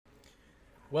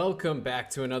Welcome back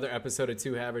to another episode of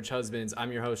Two Average Husbands.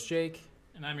 I'm your host, Jake.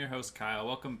 And I'm your host, Kyle.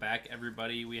 Welcome back,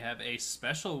 everybody. We have a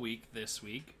special week this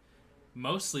week,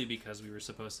 mostly because we were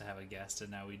supposed to have a guest,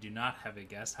 and now we do not have a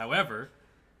guest. However,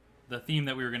 the theme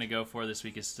that we were going to go for this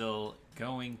week is still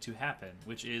going to happen,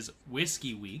 which is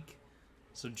Whiskey Week.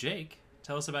 So, Jake,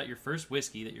 tell us about your first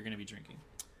whiskey that you're going to be drinking.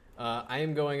 I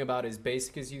am going about as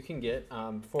basic as you can get.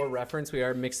 For reference, we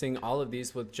are mixing all of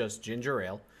these with just ginger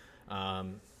ale.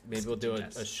 Maybe we'll do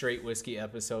a straight whiskey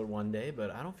episode one day,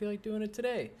 but I don't feel like doing it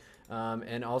today.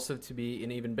 And also, to be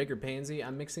an even bigger pansy,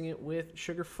 I'm mixing it with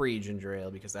sugar-free ginger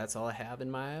ale because that's all I have in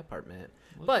my apartment.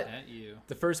 Look at you.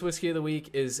 The first whiskey of the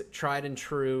week is tried and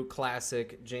true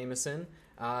classic Jameson.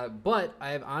 But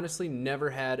I have honestly never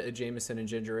had a Jameson and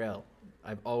ginger ale.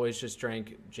 I've always just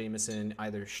drank Jameson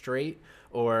either straight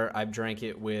or I've drank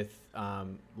it with like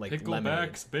lemonade.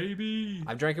 Picklebacks, baby.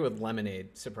 I've drank it with lemonade,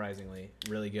 surprisingly.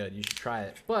 Really good. You should try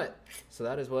it. But, so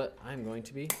that is what I'm going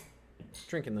to be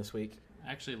drinking this week.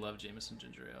 I actually love Jameson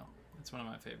ginger ale. It's one of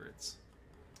my favorites.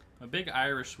 I'm a big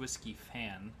Irish whiskey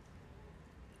fan.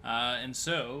 And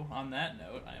so, on that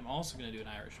note, I am also going to do an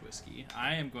Irish whiskey.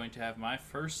 I am going to have my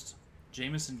first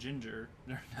Jameson ginger,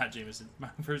 not Jameson, my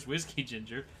first whiskey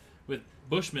ginger with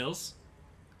Bushmills,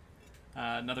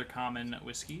 another common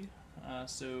whiskey.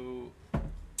 So,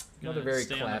 Another very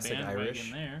stay classic on the Irish.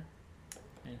 bandwagon there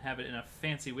and have it in a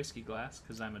fancy whiskey glass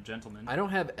because I'm a gentleman. I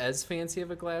don't have as fancy of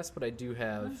a glass, but I do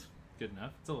have... That's good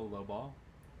enough. It's a little low ball.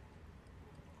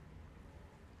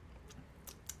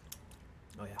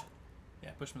 Oh, yeah. Yeah,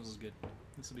 Bushmills is good.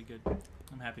 This will be good.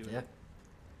 I'm happy with Yeah. it.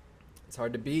 It's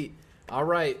hard to beat. All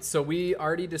right, so we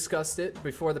already discussed it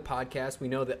before the podcast. We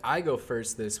know that I go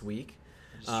first this week.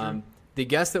 It's true. The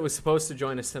guest that was supposed to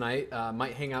join us tonight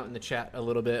might hang out in the chat a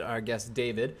little bit, our guest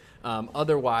David.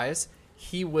 Otherwise,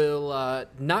 he will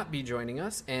not be joining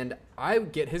us, and I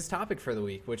get his topic for the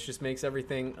week, which just makes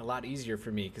everything a lot easier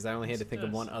for me because I only had to think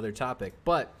of one other topic.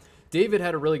 But David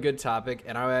had a really good topic,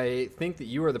 and I think that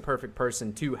you are the perfect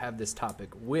person to have this topic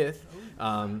with.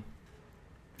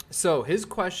 So his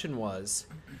question was,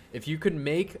 if you could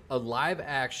make a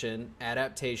live-action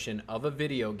adaptation of a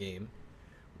video game,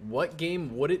 what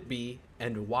game would it be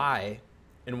and why?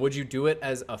 And would you do it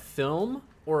as a film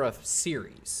or a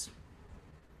series?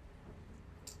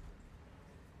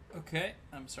 Okay.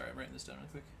 I'm sorry. I'm writing this down real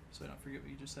quick so I don't forget what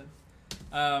you just said.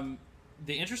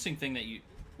 The interesting thing that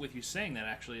with you saying that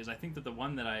actually is I think that the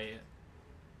one that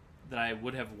I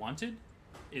would have wanted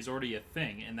is already a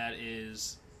thing, and that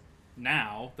is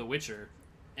now The Witcher.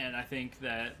 And I think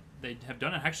that they have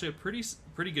done actually a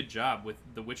pretty good job with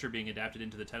The Witcher being adapted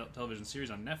into the television series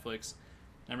on Netflix.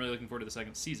 I'm really looking forward to the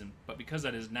second season. But because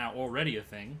that is now already a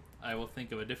thing, I will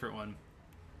think of a different one.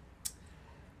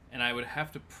 And I would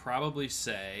have to probably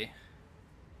say...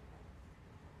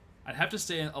 I'd have to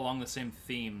stay along the same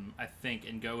theme, I think,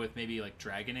 and go with maybe like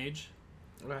Dragon Age.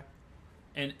 Okay.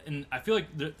 And I feel like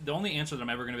the only answer that I'm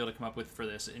ever going to be able to come up with for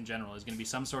this in general is going to be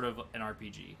some sort of an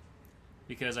RPG.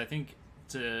 Because I think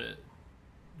to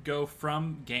go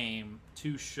from game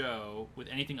to show with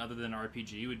anything other than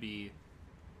RPG would be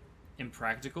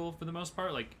impractical for the most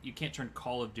part. Like, you can't turn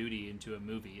Call of Duty into a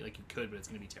movie. Like, you could, but it's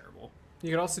going to be terrible. You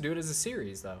could also do it as a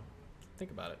series, though.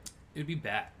 Think about it. It would be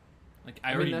bad. Like,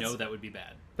 I already know that would be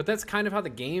bad. But that's kind of how the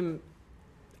game...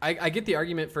 I get the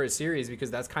argument for a series because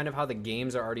that's kind of how the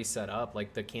games are already set up.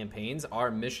 Like, the campaigns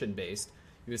are mission-based.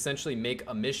 You essentially make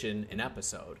a mission an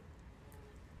episode.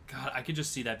 God, I could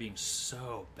just see that being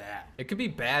so bad. It could be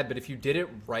bad, but if you did it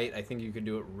right, I think you could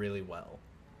do it really well.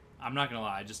 I'm not gonna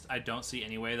lie, I don't see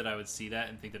any way that I would see that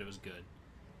and think that it was good.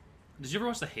 Did you ever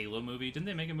watch the Halo movie? Didn't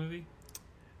they make a movie?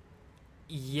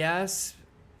 Yes.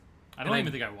 I don't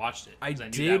even think I watched it. I knew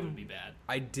did. That would be bad.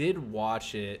 I did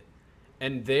watch it,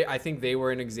 and I think they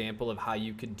were an example of how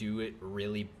you could do it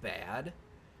really bad.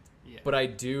 Yeah. But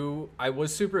I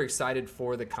was super excited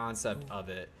for the concept of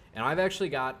it. And I've actually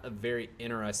got a very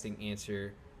interesting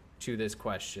answer to this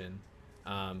question.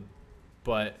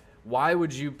 But why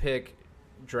would you pick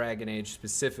Dragon Age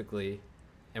specifically?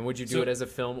 And would you do it as a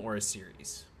film or a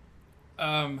series?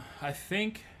 I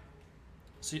think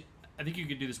you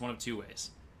could do this one of two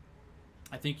ways.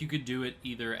 I think you could do it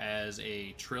either as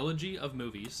a trilogy of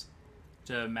movies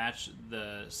to match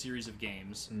the series of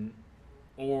games,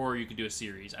 or you could do a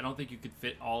series. I don't think you could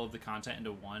fit all of the content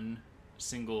into one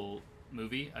single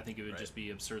movie. I think it would just be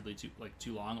absurdly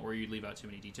too long, or you'd leave out too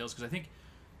many details. Because I think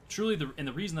truly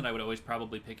the reason that I would always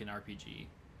probably pick an RPG,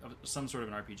 some sort of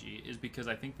an RPG, is because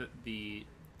I think that the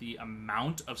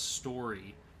amount of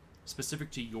story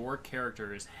specific to your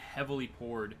character is heavily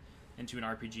poured into an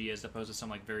RPG as opposed to some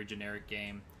like very generic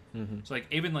game. So like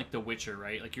even like The Witcher,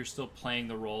 right? Like you're still playing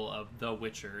the role of the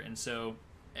Witcher, and so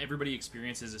everybody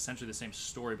experiences essentially the same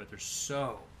story, but there's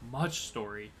so much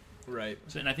story. Right.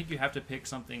 So, and I think you have to pick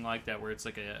something like that where it's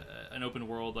like an open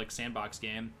world like sandbox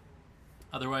game.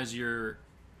 Otherwise,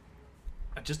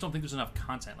 I just don't think there's enough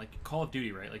content. Like Call of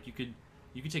Duty, right? Like you could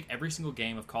take every single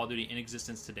game of Call of Duty in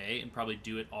existence today and probably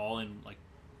do it all in like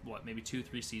what, maybe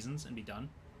 2-3 seasons and be done.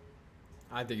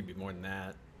 I think it'd be more than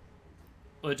that.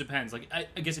 Well, it depends. Like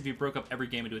I guess if you broke up every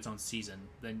game into its own season,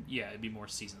 then yeah, it'd be more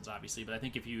seasons, obviously. But I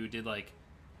think if you did like,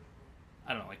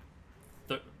 I don't know,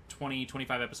 like 20,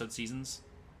 25 episode seasons,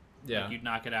 Yeah. like you'd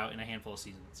knock it out in a handful of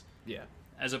seasons. Yeah.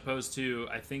 As opposed to,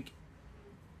 I think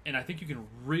you can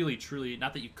really, truly,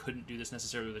 not that you couldn't do this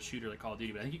necessarily with a shooter like Call of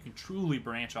Duty, but I think you can truly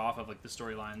branch off of like the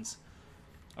storylines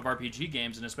of RPG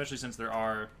games, and especially since there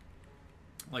are,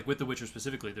 like with The Witcher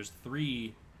specifically, there's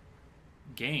 3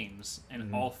 games,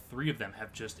 and all 3 of them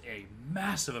have just a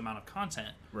massive amount of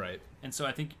content. Right. And so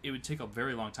I think it would take a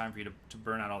very long time for you to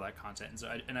burn out all that content. And so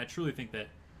I truly think that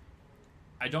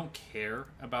I don't care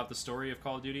about the story of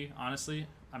Call of Duty, honestly.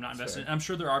 I'm not invested. I'm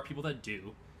sure there are people that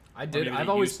do. I've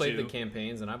always played the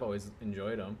campaigns, and I've always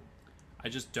enjoyed them. I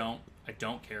just don't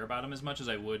care about them as much as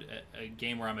I would a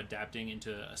game where I'm adapting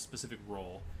into a specific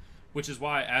role. Which is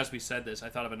why, as we said this, I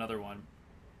thought of another one.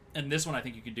 And this one I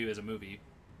think you could do as a movie,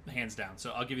 hands down.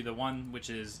 So I'll give you the one, which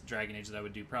is Dragon Age, that I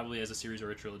would do probably as a series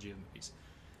or a trilogy of movies.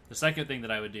 The second thing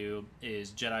that I would do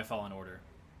is Jedi Fallen Order.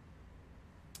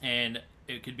 And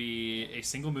it could be a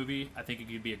single movie. I think it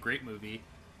could be a great movie.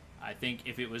 I think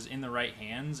if it was in the right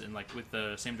hands and like with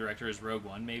the same director as Rogue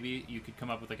One, maybe you could come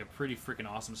up with like a pretty freaking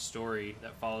awesome story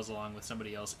that follows along with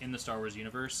somebody else in the Star Wars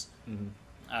universe,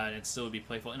 and it still would be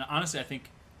playful. And honestly, I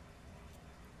think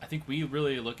we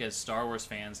really look as Star Wars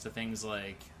fans to things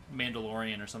like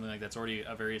Mandalorian or something like that's already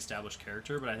a very established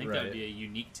character. But I think that would be a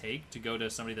unique take to go to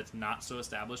somebody that's not so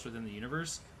established within the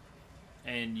universe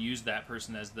and use that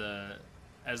person as the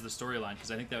storyline, because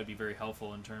I think that would be very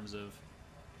helpful in terms of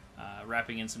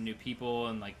wrapping in some new people,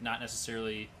 and like not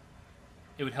necessarily,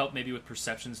 it would help maybe with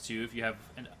perceptions too if you have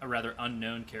a rather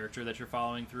unknown character that you're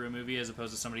following through a movie as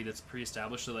opposed to somebody that's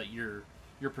pre-established, so that your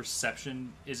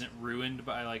perception isn't ruined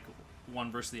by like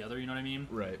one versus the other, you know what I mean?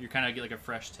 Right. You kind of get like a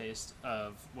fresh taste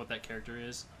of what that character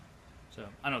is. So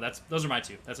I don't know, those are my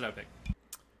 2. That's what I would pick.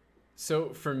 So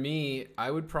for me, I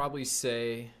would probably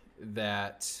say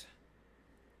that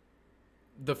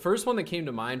the first one that came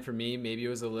to mind for me, maybe it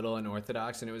was a little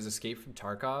unorthodox, and it was Escape from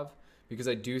Tarkov, because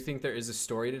I do think there is a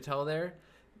story to tell there.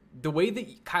 The way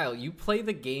that, Kyle, you play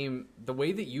the game, the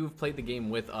way that you've played the game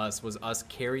with us was us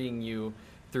carrying you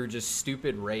through just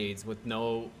stupid raids with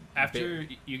no... After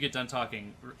you get done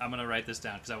talking, I'm going to write this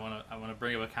down, because I want to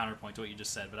bring up a counterpoint to what you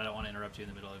just said, but I don't want to interrupt you in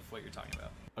the middle of what you're talking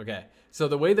about. Okay. So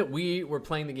the way that we were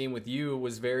playing the game with you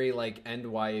was very like end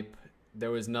wipe.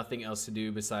 There was nothing else to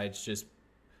do besides just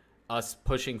us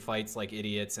pushing fights like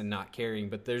idiots and not caring.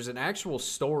 But there's an actual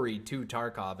story to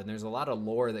Tarkov, and there's a lot of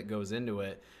lore that goes into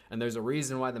it, and there's a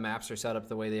reason why the maps are set up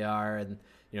the way they are, and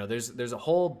there's a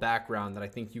whole background that I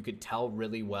think you could tell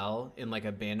really well in like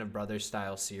a Band of Brothers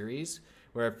style series,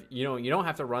 where if you don't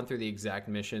have to run through the exact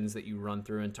missions that you run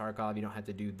through in Tarkov. You don't have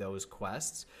to do those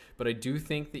quests, but I do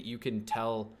think that you can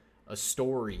tell a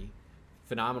story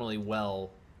phenomenally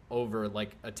well over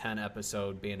like a 10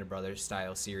 episode Band of Brothers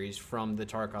style series from the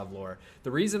Tarkov lore.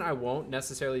 The reason I won't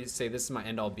necessarily say this is my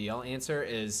end all be all answer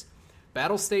is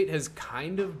Battlestate has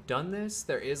kind of done this.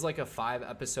 There is like a 5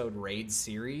 episode raid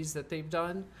series that they've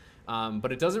done,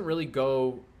 but it doesn't really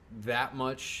go that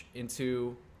much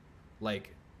into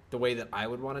like the way that I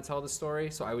would want to tell the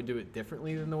story. So I would do it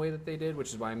differently than the way that they did,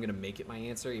 which is why I'm going to make it my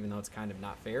answer, even though it's kind of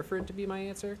not fair for it to be my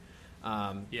answer.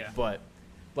 But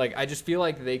like, I just feel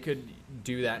like they could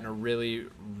do that in a really,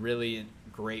 really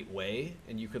great way,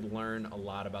 and you could learn a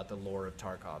lot about the lore of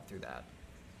Tarkov through that.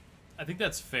 I think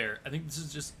that's fair. I think this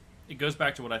is just, it goes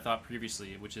back to what I thought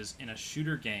previously, which is in a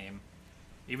shooter game,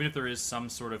 even if there is some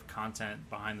sort of content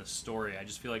behind the story, I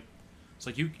just feel like it's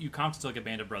like you comped to like a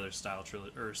Band of Brothers style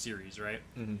or series, right?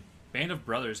 Mm-hmm. Band of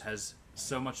Brothers has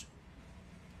so much.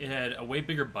 It had a way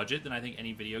bigger budget than I think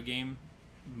any video game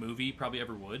movie probably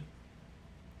ever would,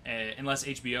 unless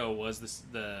HBO was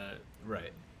the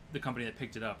company that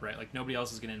picked it up, right? Like nobody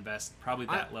else is going to invest probably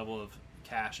that level of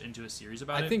cash into a series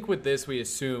about it. I think with this, we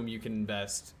assume you can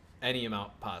invest any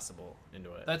amount possible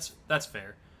into it. That's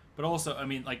fair. But also, I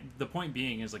mean, like, the point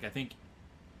being is, like, I think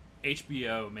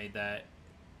HBO made that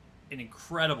an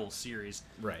incredible series.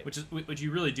 Right. Which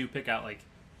you really do pick out, like,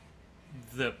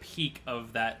 the peak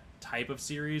of that type of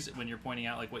series when you're pointing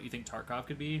out, like, what you think Tarkov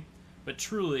could be. But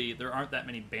truly, there aren't that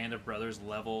many Band of Brothers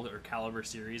level or caliber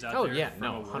series out there from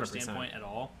a lore 100%. standpoint at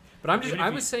all. But Even if I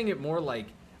you- was saying it more like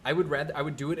I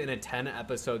would do it in a 10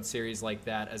 episode series like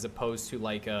that as opposed to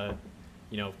like a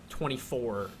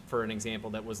 24 for an example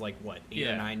that was like what 8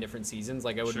 or Yeah. 9 different seasons.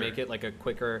 Like I would Sure. make it like a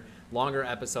quicker, longer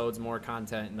episodes, more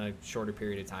content in a shorter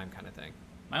period of time kind of thing.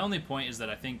 My only point is that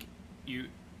I think you're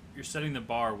setting the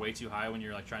bar way too high when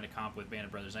you're like trying to comp with Band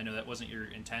of Brothers. I know that wasn't your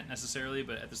intent necessarily,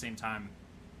 but at the same time,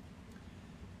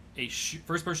 a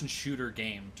first-person shooter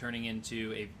game turning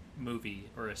into a movie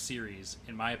or a series,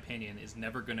 in my opinion, is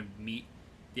never going to meet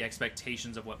the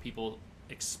expectations of what people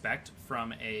expect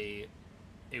from a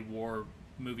war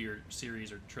movie or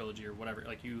series or trilogy or whatever.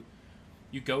 Like you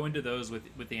go into those with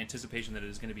the anticipation that it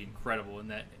is going to be incredible and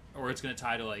that, or it's going to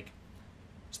tie to like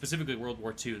specifically World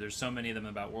War II. There's so many of them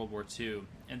about World War II,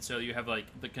 and so you have like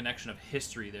the connection of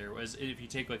history there. Whereas if you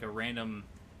take like a random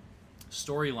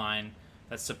storyline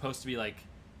that's supposed to be like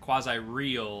quasi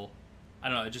real, I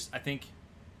don't know. I think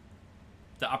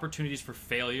the opportunities for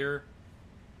failure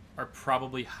are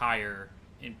probably higher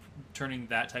in turning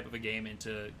that type of a game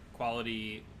into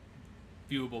quality,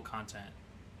 viewable content.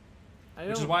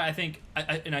 Which is why I think,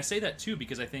 and I say that too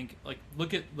because I think like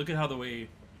look at how the way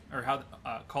or how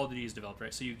Call of Duty is developed,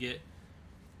 right? So you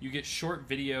get short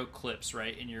video clips,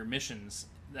 right, in your missions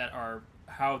that are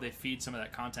how they feed some of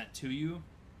that content to you,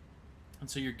 and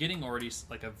so you're getting already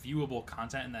like a viewable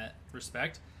content in that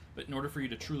respect. But in order for you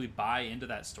to truly buy into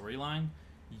that storyline,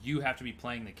 you have to be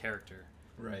playing the character.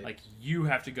 Right. Like you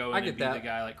have to go in and be that. the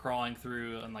guy like crawling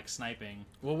through and like sniping.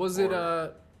 Well, was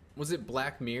it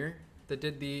Black Mirror that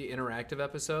did the interactive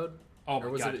episode? Oh Or my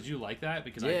was god, it- did you like that?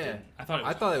 Because Yeah. I didn't.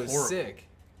 I thought it was horrible. sick.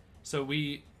 So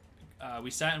we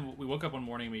sat and we woke up one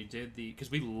morning and we did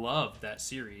because we loved that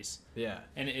series. Yeah.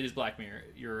 And it is Black Mirror,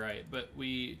 you're right. But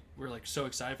we were like so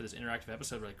excited for this interactive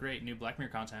episode. We're like, great, new Black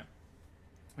Mirror content.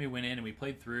 We went in and we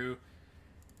played through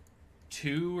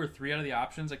 2 or 3 out of the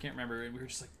options. I can't remember. And we were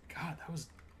just like, God, that was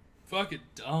fucking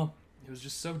dumb. It was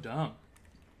just so dumb.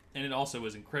 And it also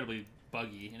was incredibly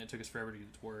buggy and it took us forever to get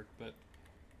it to work. But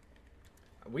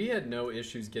We had no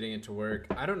issues getting it to work.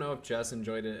 I don't know if Jess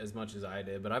enjoyed it as much as I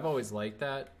did, but I've always liked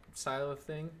that style of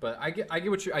thing. But I do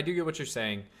get what you're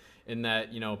saying in that,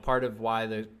 part of why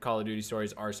the Call of Duty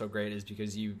stories are so great is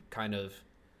because you kind of,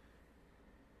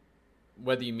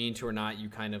 whether you mean to or not, you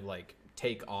kind of like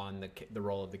take on the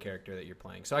role of the character that you're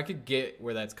playing. So I could get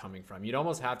where that's coming from. You'd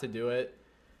almost have to do it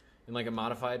in like a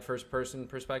modified first person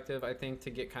perspective, I think, to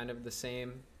get kind of the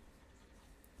same.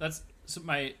 that's so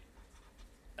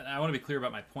and I want to be clear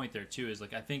about my point there too, is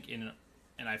like I think and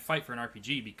I fight for an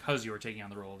RPG because you are taking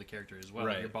on the role of the character as well.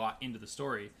 Like, Right. you're bought into the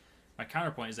story. My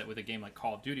counterpoint is that with a game like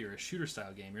Call of Duty or a shooter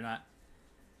style game,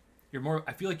 you're more,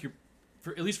 I feel like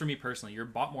at least for me personally, you're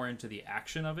bought more into the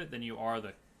action of it than you are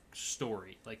the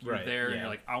story. Like you're Right, there and yeah. you're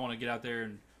like, I want to get out there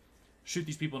and shoot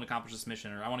these people and accomplish this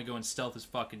mission, or I want to go and stealth as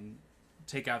fuck and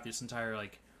take out this entire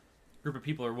like group of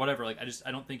people or whatever. Like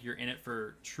I don't think you're in it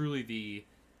for truly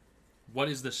what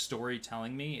is the story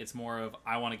telling me. It's more of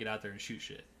I want to get out there and shoot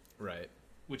shit, Right.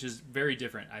 which is very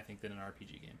different, I think, than an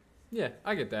RPG game. Yeah,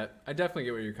 I get that. I definitely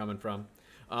get where you're coming from.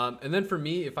 And then for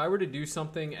me, if I were to do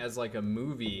something as like a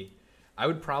movie, I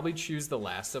would probably choose The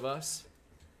Last of Us.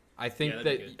 I think Yeah,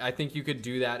 that'd be good. I think you could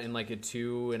do that in like a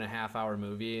 2.5 hour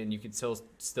movie, and you could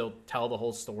still tell the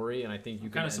whole story. And I think you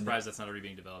I'm could kind of surprised that's not already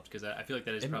being developed because I feel like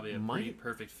that is It probably a might- pretty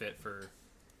perfect fit for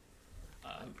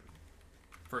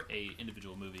a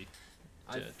individual movie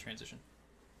to I've- transition.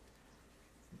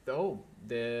 Oh,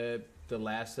 the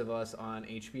Last of Us on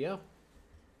HBO.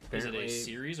 Is it a Apparently,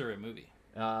 series or a movie?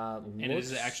 And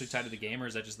is it looks- actually tied to the game, or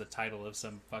is that just the title of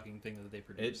some fucking thing that they It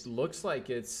produced? looks like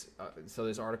it's so.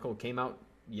 This article came out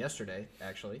yesterday,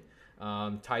 actually,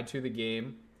 tied to the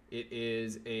game. It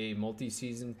is a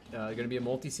multi-season, going to be a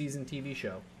multi-season TV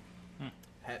show.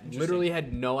 Literally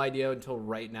had no idea until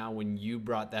right now when you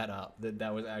brought that up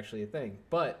that was actually a thing.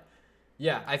 But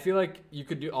yeah, I feel like you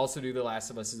could also do The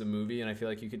Last of Us as a movie, and I feel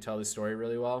like you could tell the story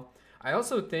really well. I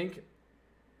also think,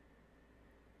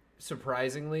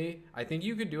 surprisingly, I think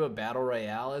you could do a battle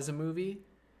royale as a movie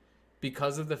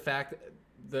because of the fact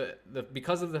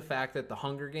because of the fact that the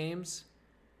Hunger Games,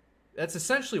 that's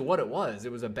essentially what it was.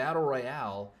 It was a battle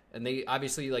royale, and they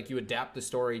obviously like you adapt the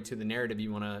story to the narrative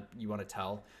you want to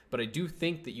tell. But I do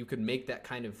think that you could make that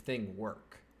kind of thing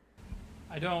work.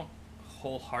 I don't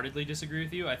wholeheartedly disagree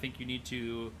with you. I think you need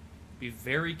to be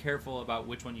very careful about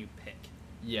which one you pick.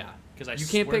 Yeah, Because I You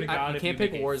can't swear pick- to God, you if can't you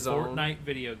pick make a Warzone. Fortnite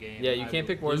video game, Yeah, you I can't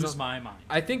will pick Warzone. lose my mind.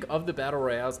 I think of the battle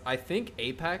royales, I think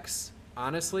Apex,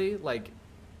 honestly, like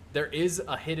there is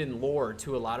a hidden lore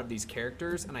to a lot of these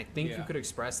characters, and I think you Yeah. could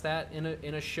express that in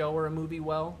a show or a movie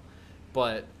well.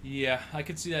 But Yeah, I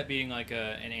could see that being like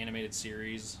an animated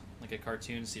series like a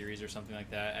cartoon series or something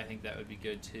like that, I think that would be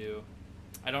good too.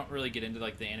 I don't really get into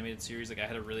like the animated series. Like I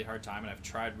had a really hard time, and I've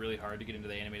tried really hard to get into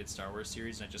the animated Star Wars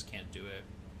series, and I just can't do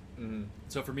it. Mm-hmm.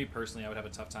 So for me personally, I would have a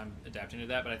tough time adapting to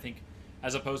that. But I think,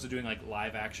 as opposed to doing like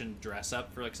live action dress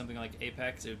up for like something like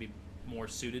Apex, it would be more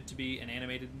suited to be an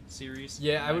animated series.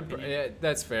 Yeah, I would. Yeah,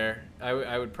 that's fair.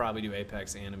 I would probably do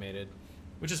Apex animated,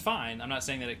 which is fine. I'm not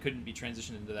saying that it couldn't be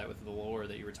transitioned into that with the lore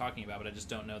that you were talking about, but I just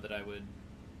don't know that I would.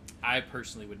 I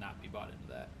personally would not be bought into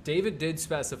that. David did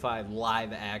specify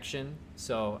live action,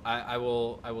 so I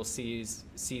will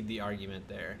cede the argument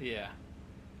there. Yeah.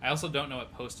 I also don't know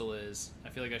what Postal is. I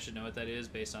feel like I should know what that is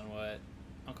based on what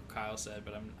Uncle Kyle said,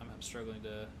 but I'm struggling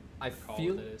to recall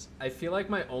what that is. I feel like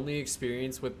my only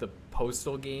experience with the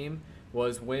Postal game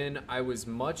was when I was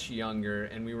much younger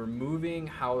and we were moving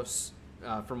house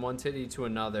from one city to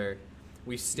another.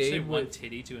 We stayed with one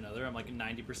titty to another. I'm like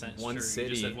 90% one sure city. You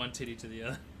just said one titty to the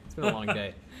other. It's been a long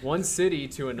day. One city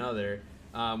to another.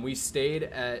 We stayed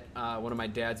at one of my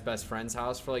dad's best friend's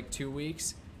house for like 2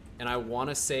 weeks, and I want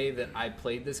to say that I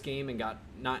played this game and got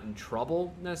not in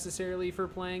trouble necessarily for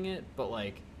playing it, but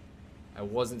like I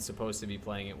wasn't supposed to be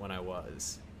playing it when I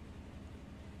was.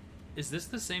 Is this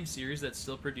the same series that's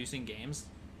still producing games?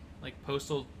 Like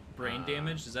Postal Brain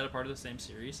Damaged? Is that a part of the same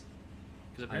series?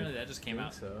 Because apparently that just came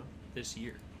out this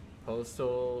year.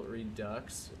 Postal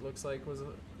Redux, it looks like, was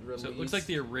released. So it looks like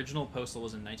the original Postal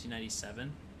was in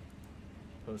 1997.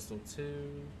 Postal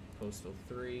 2, Postal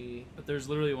 3. But there's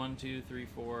literally 1, 2, 3,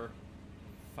 4,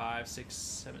 5, 6,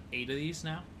 7, 8 of these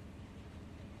now.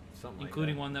 Something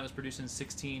including like that. One that was produced in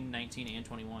 16, 19, and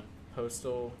 21.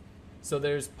 Postal. So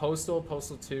there's Postal,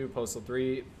 Postal 2, Postal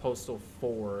 3, Postal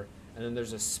 4, and then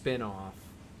there's a spin-off,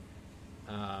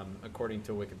 according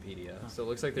to Wikipedia. Huh. So it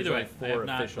looks like there's only 4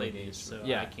 official games. These, so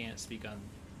yeah. I can't speak on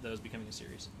those becoming a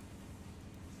series.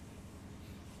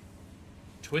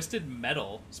 Twisted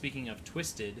Metal, speaking of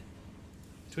Twisted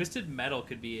Metal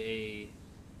could be a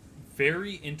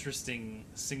very interesting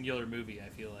singular movie, I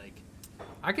feel like.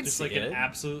 I could just see like it. An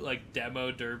absolute like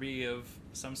demo derby of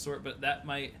some sort, but that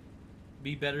might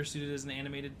be better suited as an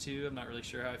animated too. I'm not really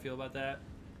sure how I feel about that.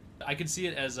 I could see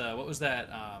it as what was that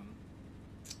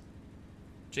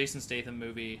Jason Statham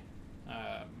movie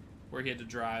where he had to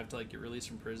drive to like get released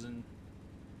from prison.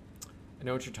 I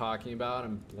know what you're talking about.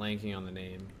 I'm blanking on the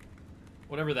name.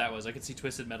 Whatever that was, I could see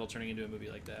Twisted Metal turning into a movie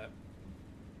like that.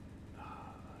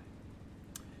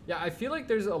 Yeah, I feel like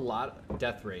there's a lot.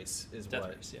 Death Race is Death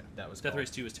what Race, yeah. that was Death called. Race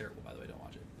 2 was terrible, by the way. Don't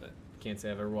watch it. But Can't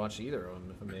say I've ever watched either of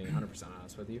them, if I'm being 100%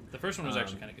 honest with you. The first one was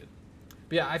actually kind of good.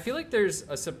 But yeah, I feel like there's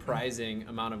a surprising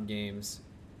amount of games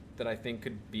that I think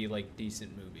could be like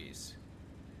decent movies.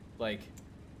 Like,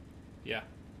 yeah.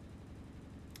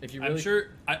 If you really... I'm sure.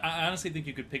 I honestly think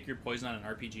you could pick your poison on an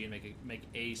RPG and make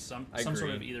some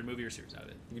sort of either movie or series out of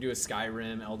it. You could do a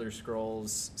Skyrim, Elder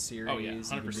Scrolls series. Oh yeah,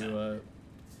 100%.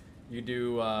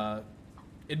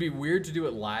 It'd be weird to do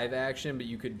it live action, but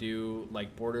you could do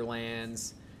like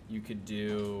Borderlands. You could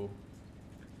do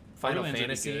Final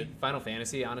Fantasy. Final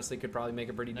Fantasy honestly could probably make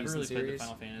a pretty decent series. Never really played the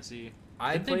Final Fantasy.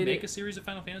 Did they make a series of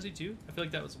Final Fantasy too? I feel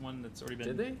like that was one that's already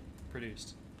been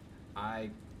produced. I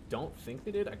don't think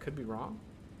they did. I could be wrong.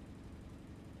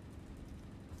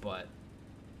 But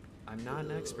I'm not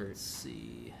an expert. Let's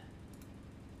see.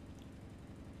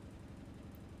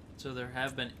 So there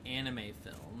have been anime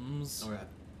films. Okay.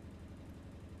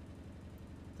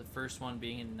 The first one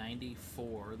being in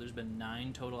 '94. There's been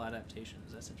 9 total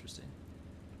adaptations. That's interesting.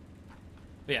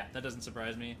 But yeah, that doesn't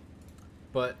surprise me.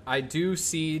 But I do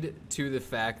cede to the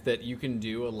fact that you can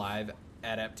do a live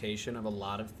adaptation of a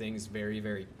lot of things very,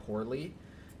 very poorly.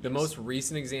 The most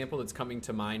recent example that's coming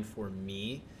to mind for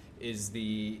me is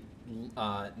the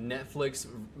Netflix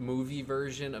movie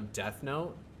version of Death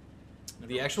Note.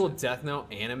 The actual Death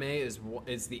Note anime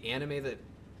is the anime that,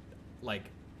 like,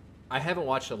 I haven't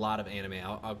watched a lot of anime.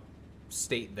 I'll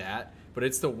state that, but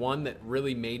it's the one that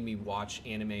really made me watch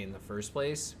anime in the first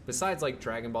place. Besides like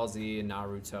Dragon Ball Z and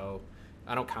Naruto,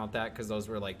 I don't count that because those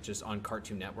were like just on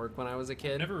Cartoon Network when I was a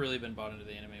kid. I've never really been bought into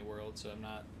the anime world, so I'm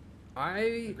not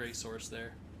a great source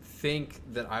there. Think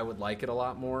that I would like it a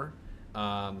lot more,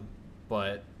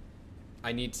 but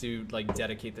I need to like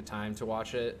dedicate the time to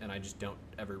watch it, and I just don't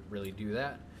ever really do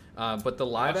that. But the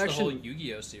live action, the whole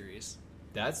Yu-Gi-Oh series.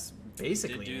 That's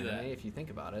basically do anime that. if you think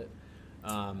about it.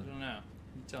 I don't know.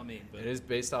 You tell me. But. It is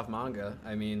based off manga.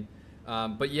 I mean,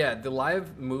 but yeah, the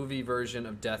live movie version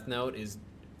of Death Note is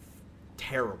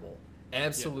terrible.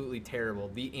 Absolutely terrible.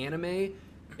 The anime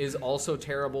is also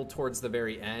terrible towards the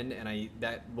very end, and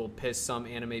that will piss some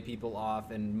anime people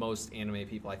off, and most anime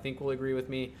people I think will agree with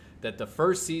me that the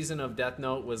first season of Death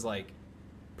Note was like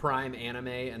prime anime,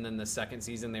 and then the second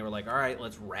season they were like, all right,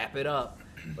 let's wrap it up.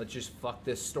 Let's just fuck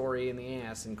this story in the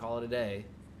ass and call it a day.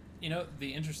 You know,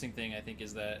 the interesting thing, I think,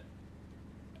 is that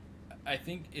I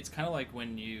think it's kind of like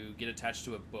when you get attached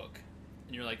to a book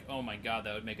and you're like, oh my god,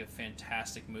 that would make a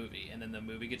fantastic movie, and then the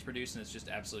movie gets produced and it's just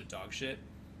absolute dog shit.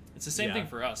 It's the same thing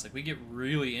for us. Like, we get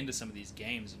really into some of these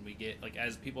games, and we get, like,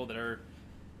 as people that are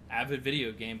avid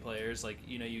video game players, like,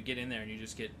 you know, you get in there and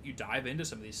you dive into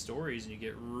some of these stories and you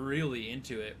get really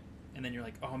into it, and then you're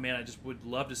like, oh man, I just would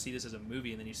love to see this as a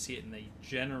movie, and then you see it and they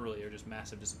generally are just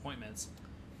massive disappointments.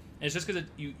 And it's just because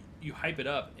you hype it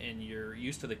up and you're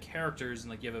used to the characters and,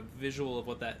 like, you have a visual of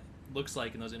what that looks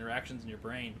like in those interactions in your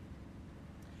brain.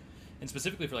 And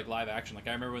specifically for, like, live action, like,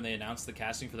 I remember when they announced the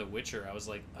casting for The Witcher, I was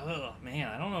like, oh man,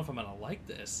 I don't know if I'm gonna like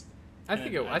this. I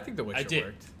think The Witcher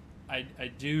worked.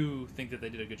 I do think that they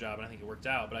did a good job, and I think it worked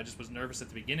out, but I just was nervous at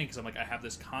the beginning because I'm like, I have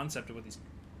this concept of what these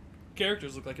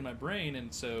characters look like in my brain,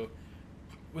 and so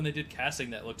when they did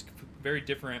casting that looked very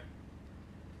different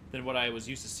than what I was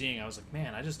used to seeing, I was like,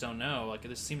 man, I just don't know. Like,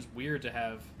 this seems weird to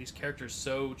have these characters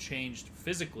so changed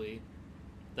physically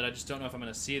that I just don't know if I'm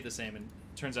going to see it the same. And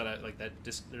it turns out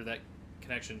that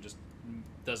connection just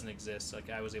doesn't exist. Like,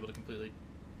 I was able to completely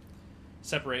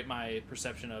separate my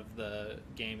perception of the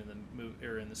game and the movie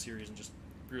or in the series, and just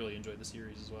really enjoyed the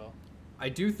series as well. I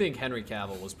do think Henry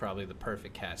Cavill was probably the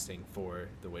perfect casting for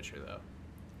The Witcher, though.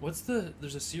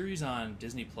 There's a series on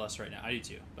Disney Plus right now. I do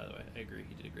too, by the way. I agree.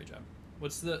 He did a great job.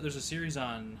 There's a series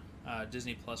on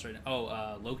Disney Plus right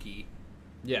now. Loki.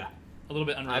 Yeah. A little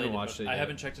bit unrelated. I haven't watched it yet. I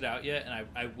haven't checked it out yet, and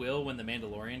I will when The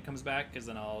Mandalorian comes back, because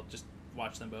then I'll just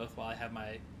watch them both while I have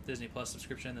my Disney Plus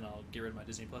subscription, then I'll get rid of my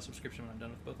Disney Plus subscription when I'm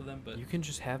done with both of them. But you can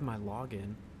just have my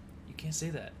login. You can't say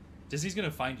that. Disney's going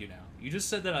to find you now. You just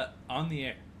said that on the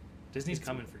air. Disney's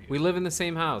coming for you. We live in the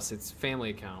same house. It's family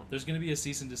account. There's going to be a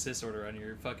cease and desist order on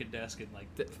your fucking desk in like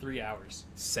 3 hours.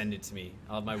 Send it to me.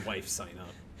 I'll have my wife sign up.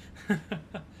 Fuck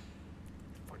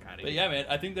out of here. But yeah, man,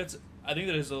 I think that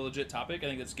is a legit topic. I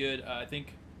think that's good. I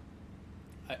think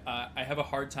I have a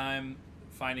hard time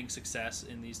finding success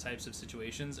in these types of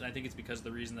situations, and I think it's because of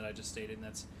the reason that I just stated, and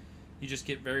that's you just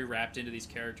get very wrapped into these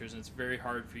characters, and it's very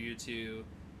hard for you to.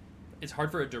 It's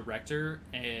hard for a director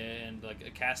and like a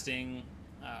casting,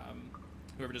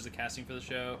 whoever does the casting for the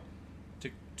show,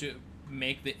 to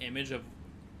make the image of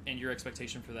and your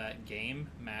expectation for that game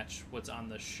match what's on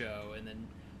the show, and then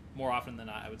more often than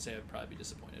not, I would say I'd probably be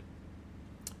disappointed.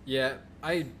 Yeah,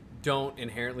 I don't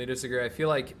inherently disagree. I feel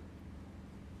like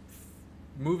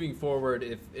moving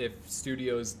forward, if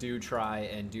studios do try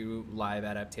and do live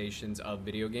adaptations of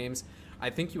video games, I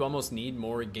think you almost need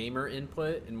more gamer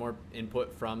input and more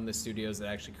input from the studios that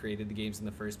actually created the games in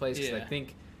the first place. Because I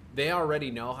think they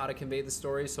already know how to convey the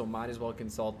story, so might as well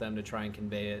consult them to try and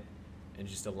convey it in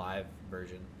just a live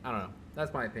version. I don't know.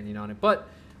 That's my opinion on it. But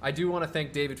I do want to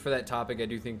thank David for that topic. I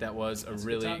do think that was a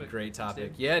really great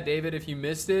topic. Yeah, David, if you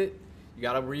missed it, you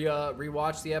got to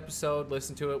rewatch the episode,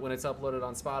 listen to it when it's uploaded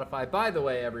on Spotify. By the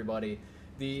way, everybody,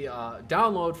 the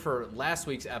download for last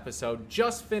week's episode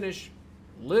just finished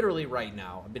literally right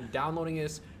now. I've been downloading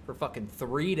this for fucking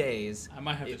 3 days. I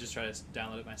might have to just try to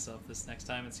download it myself this next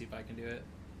time and see if I can do it.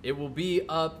 It will be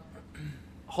up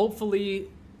hopefully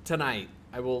tonight.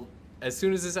 I will, as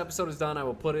soon as this episode is done, I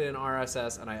will put it in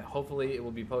RSS, and hopefully it will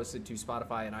be posted to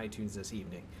Spotify and iTunes this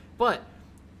evening. But,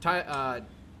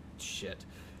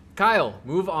 Kyle,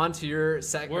 move on to your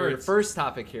first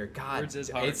topic here. God, words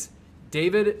is hard.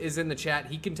 David is in the chat.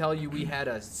 He can tell you we had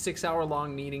a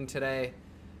 6-hour-long meeting today.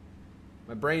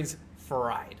 My brain's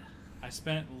fried. I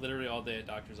spent literally all day at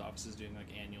doctor's offices doing like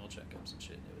annual checkups and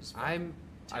shit. It was.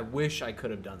 I wish I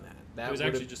could have done that. It was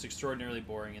actually just extraordinarily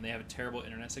boring, and they have a terrible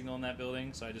internet signal in that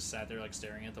building, so I just sat there like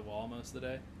staring at the wall most of the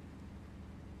day.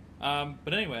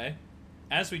 But anyway,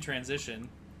 as we transition,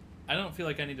 I don't feel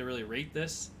like I need to really rate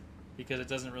this because it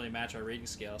doesn't really match our rating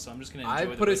scale, so I'm just going to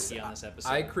enjoy the whiskey on this episode.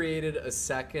 I created a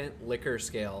second liquor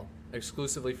scale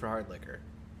exclusively for hard liquor.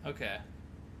 Okay.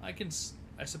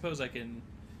 I suppose I can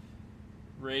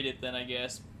rate it then, I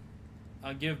guess.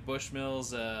 I'll give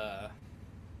Bushmills a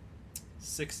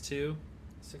 6.2.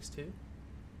 6.2?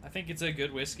 I think it's a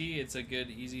good whiskey. It's a good,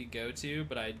 easy go-to,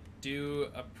 but I do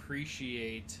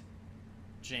appreciate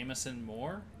Jameson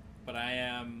more, but I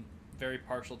am very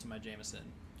partial to my Jameson.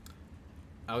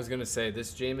 I was going to say,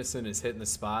 this Jameson is hitting the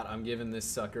spot. I'm giving this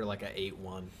sucker like a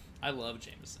 8.1. I love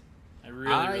Jameson. I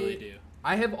really do.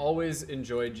 I have always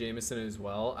enjoyed Jameson as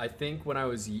well. I think when I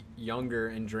was younger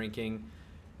and drinking,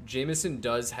 Jameson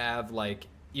does have like,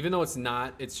 even though it's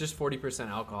just 40%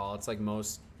 alcohol. It's like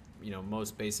most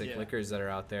basic liquors that are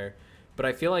out there. But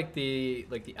I feel like the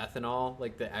ethanol,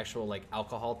 like the actual like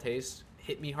alcohol taste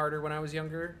hit me harder when I was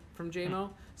younger from JMO.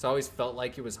 So I always felt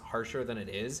like it was harsher than it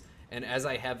is. And as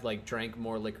I have like drank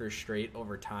more liquor straight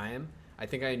over time, I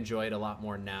think I enjoy it a lot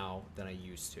more now than I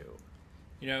used to.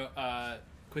 You know,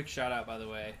 quick shout out, by the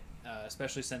way,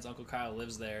 especially since Uncle Kyle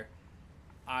lives there.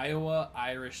 Iowa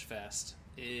Irish Fest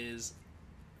is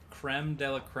creme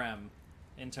de la creme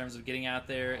in terms of getting out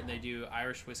there, and they do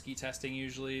Irish whiskey testing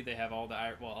usually. They have a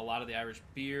lot of the Irish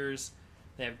beers.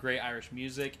 They have great Irish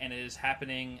music, and it is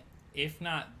happening, if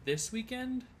not this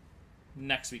weekend,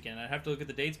 next weekend. I'd have to look at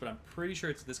the dates, but I'm pretty sure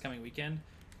it's this coming weekend.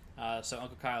 So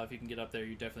Uncle Kyle, if you can get up there,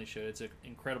 you definitely should. It's an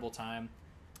incredible time.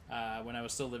 When I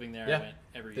was still living there, I went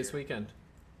every year. This weekend.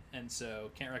 And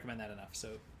so can't recommend that enough. So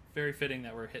very fitting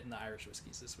that we're hitting the Irish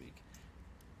whiskeys this week.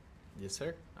 Yes,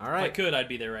 sir. All right. If I could, I'd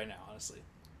be there right now, honestly.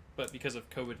 But because of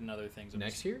COVID and other things,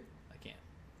 Next year? I can't.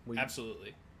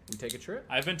 Absolutely. We take a trip?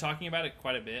 I've been talking about it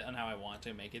quite a bit on how I want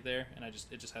to make it there, and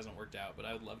it just hasn't worked out. But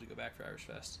I would love to go back for Irish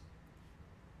Fest.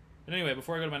 But anyway,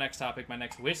 before I go to my next topic, my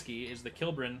next whiskey is the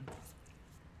Kilburn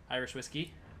Irish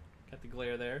whiskey. Got the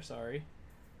glare there, sorry.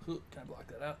 Can I block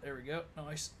that out? There we go.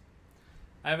 Nice.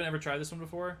 I haven't ever tried this one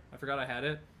before. I forgot I had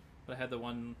it, but I had the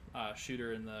one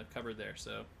shooter in the cupboard there,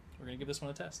 so we're going to give this one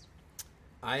a test.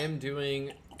 I am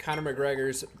doing Conor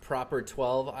McGregor's Proper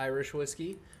 12 Irish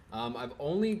whiskey. I've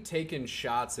only taken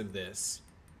shots of this,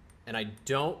 and I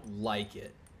don't like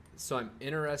it. So I'm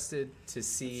interested to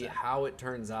see how it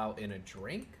turns out in a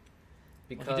drink.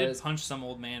 Because he did punch some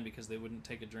old man because they wouldn't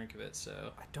take a drink of it,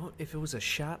 so... If it was a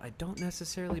shot, I don't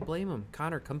necessarily blame him.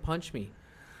 Connor, come punch me.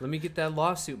 Let me get that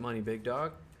lawsuit money, big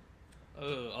dog.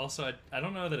 Also, I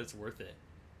don't know that it's worth it.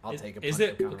 I'll take a punch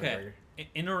from Conor McGregor.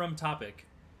 Interim topic.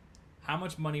 How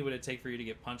much money would it take for you to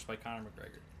get punched by Conor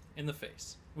McGregor in the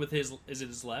face? Is it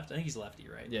his left? I think he's lefty,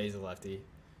 right? Yeah, he's a lefty.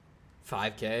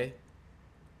 $5K?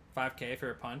 $5K for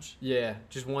a punch? Yeah,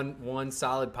 just one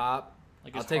solid pop.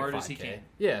 Like as hard as he can.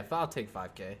 Yeah, I'll take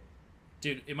 $5K.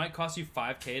 Dude, it might cost you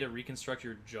 $5K to reconstruct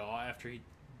your jaw after he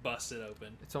busts it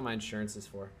open. It's what my insurance is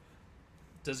for.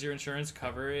 Does your insurance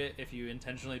cover it if you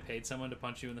intentionally paid someone to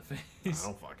punch you in the face? I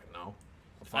don't fucking know.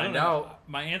 I'll find out.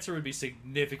 My answer would be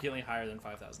significantly higher than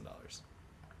 $5,000.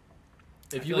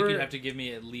 If you you'd have to give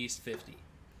me at least 50.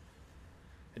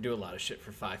 I do a lot of shit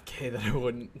for $5K that I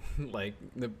wouldn't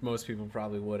most people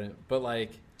probably wouldn't. But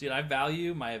dude, I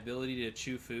value my ability to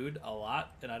chew food a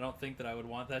lot, and I don't think that I would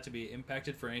want that to be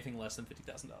impacted for anything less than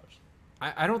 $50,000.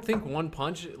 I don't think one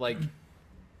punch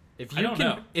if you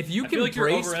know. If you I can feel like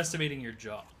brace, you're overestimating your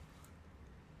jaw.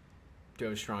 Do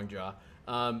have a strong jaw.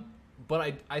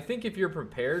 But I think if you're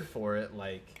prepared for it,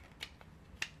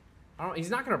 he's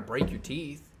not gonna break your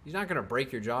teeth. He's not gonna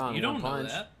break your jaw on one punch.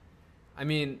 Know that. I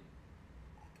mean,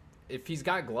 if he's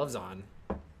got gloves on,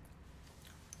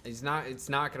 it's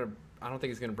not gonna. I don't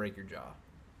think it's gonna break your jaw.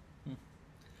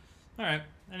 All right.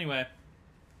 Anyway,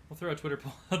 we'll throw a Twitter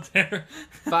poll out there.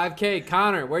 5K,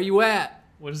 Connor, where you at?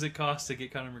 What does it cost to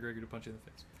get Conor McGregor to punch you in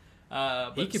the face?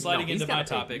 But sliding into my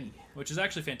topic, which is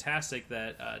actually fantastic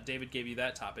that David gave you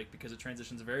that topic because it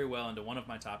transitions very well into one of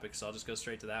my topics, so I'll just go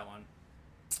straight to that one.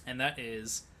 And that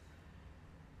is,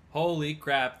 holy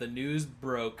crap, the news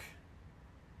broke.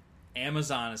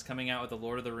 Amazon is coming out with the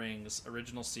Lord of the Rings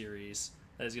original series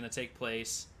that is going to take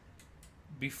place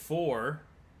before...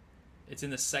 It's in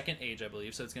the Second Age, I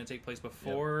believe, so it's going to take place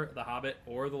before The Hobbit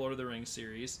or the Lord of the Rings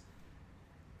series.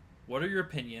 What are your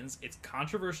opinions? It's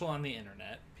controversial on the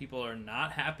internet. People are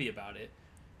not happy about it.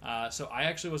 So I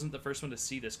actually wasn't the first one to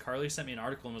see this. Carly sent me an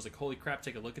article and was like, holy crap,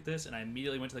 take a look at this. And I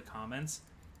immediately went to the comments.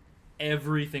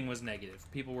 Everything was negative.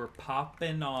 People were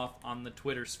popping off on the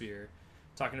Twitter sphere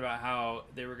talking about how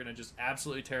they were going to just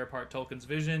absolutely tear apart Tolkien's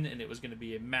vision and it was going to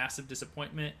be a massive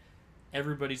disappointment.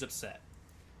 Everybody's upset.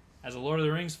 As a Lord of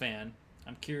the Rings fan,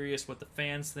 I'm curious what the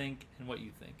fans think and what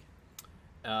you think.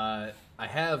 I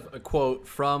have a quote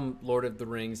from Lord of the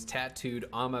Rings tattooed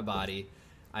on my body.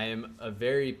 I am a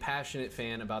very passionate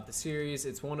fan about the series.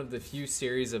 It's one of the few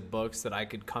series of books that I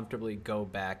could comfortably go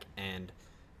back and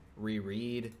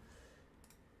reread.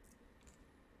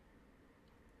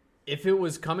 If it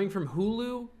was coming from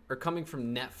Hulu or coming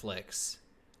from Netflix,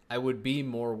 I would be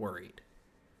more worried.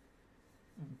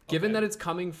 Given that it's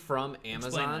coming from Amazon.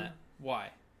 Explain that. Why?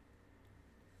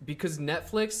 Because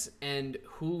Netflix and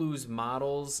Hulu's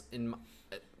models,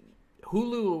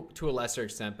 Hulu to a lesser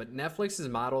extent, but Netflix's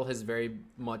model has very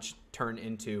much turned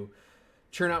into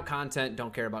churn out content,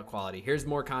 don't care about quality. Here's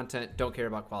more content, don't care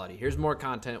about quality. Here's more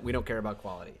content, we don't care about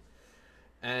quality.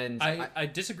 And I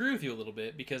disagree with you a little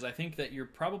bit because I think that you're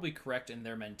probably correct in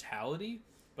their mentality,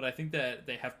 but I think that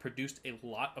they have produced a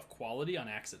lot of quality on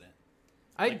accident.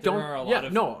 I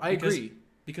agree.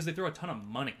 Because they throw a ton of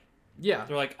money Yeah.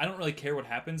 They're like, I don't really care what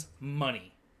happens,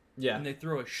 money. Yeah. And they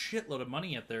throw a shitload of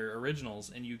money at their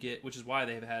originals, and you get, which is why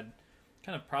they've had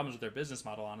kind of problems with their business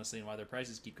model, honestly, and why their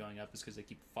prices keep going up is because they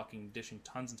keep fucking dishing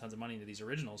tons and tons of money into these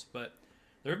originals. But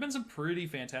there have been some pretty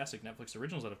fantastic Netflix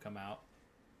originals that have come out,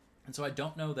 and so I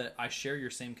don't know that I share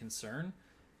your same concern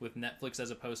with Netflix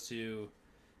as opposed to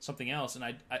something else. And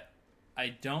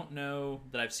I don't know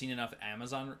that I've seen enough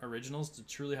Amazon originals to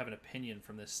truly have an opinion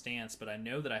from this stance, but I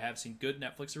know that I have seen good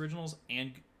Netflix originals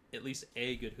and at least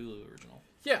a good Hulu original.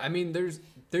 Yeah, I mean,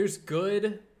 there's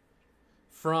good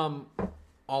from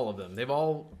all of them. They've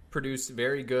all produced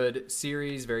very good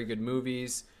series, very good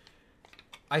movies.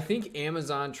 I think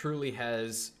Amazon truly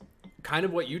has kind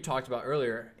of what you talked about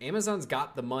earlier. Amazon's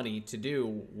got the money to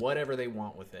do whatever they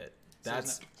want with it.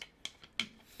 That's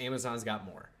Amazon's got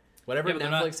more. Whatever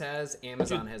Netflix has,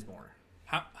 Amazon has more.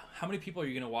 How many people are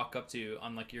you going to walk up to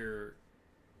on like your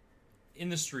in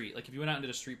the street? Like if you went out and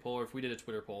did a street poll, or if we did a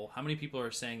Twitter poll, how many people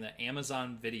are saying that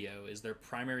Amazon Video is their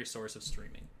primary source of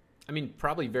streaming? I mean,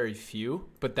 probably very few,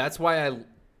 but that's why I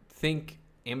think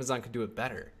Amazon could do it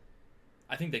better.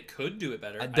 I think they could do it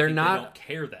better. They don't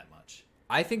care that much.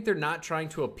 I think they're not trying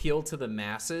to appeal to the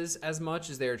masses as much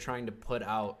as they are trying to put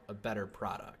out a better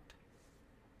product.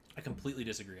 I completely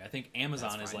disagree. I think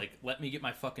Amazon is like, let me get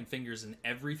my fucking fingers in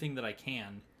everything that I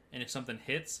can, and if something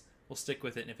hits, we'll stick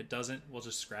with it, and if it doesn't, we'll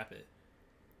just scrap it.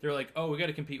 They're like, oh, we got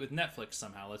to compete with Netflix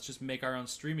somehow. Let's just make our own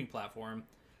streaming platform.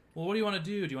 Well, what do you want to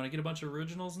do? Do you want to get a bunch of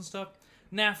originals and stuff?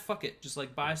 Nah, fuck it. Just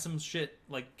like buy some shit,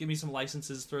 like give me some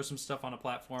licenses, throw some stuff on a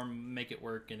platform, make it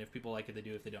work, and if people like it, they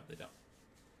do. If they don't, they don't.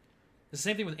 The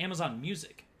same thing with Amazon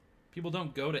Music. People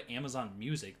don't go to Amazon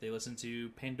Music. They listen to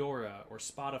Pandora or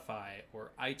Spotify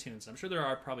or iTunes. I'm sure there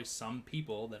are probably some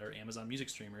people that are Amazon Music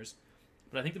streamers,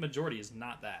 but I think the majority is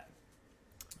not that.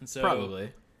 And so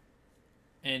Probably.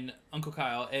 And Uncle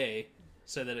Kyle A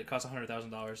said that it costs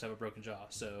 $100,000 to have a broken jaw.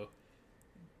 So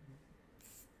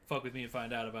fuck with me and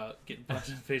find out about getting punched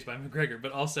in the face by McGregor.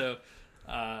 But also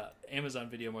Amazon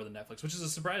Video more than Netflix, which is a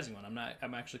surprising one.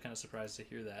 I'm actually kind of surprised to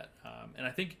hear that. And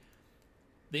I think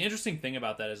the interesting thing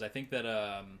about that is I think that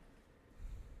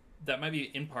that might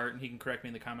be in part, and he can correct me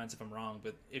in the comments if I'm wrong,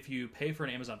 but if you pay for an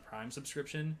Amazon Prime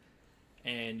subscription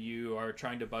and you are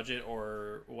trying to budget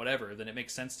or whatever, then it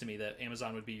makes sense to me that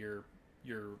Amazon would be your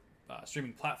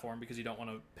streaming platform because you don't want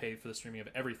to pay for the streaming of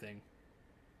everything.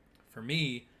 For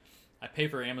me, I pay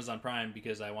for Amazon Prime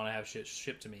because I want to have shit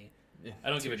shipped to me. Yeah, I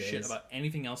don't give a shit about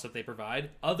anything else that they provide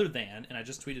other than, and I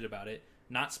just tweeted about it,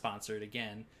 not sponsored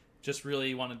again, just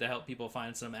really wanted to help people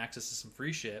find some access to some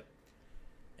free shit.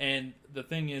 And the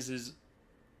thing is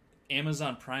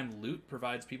Amazon Prime Loot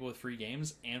provides people with free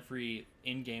games and free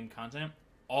in-game content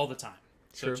all the time.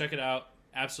 So True. Check it out.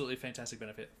 Absolutely fantastic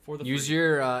benefit for the Use free.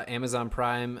 your Amazon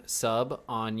Prime sub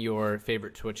on your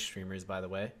favorite Twitch streamers, by the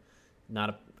way.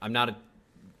 I'm not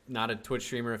a Twitch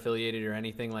streamer affiliated or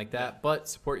anything like that, but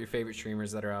support your favorite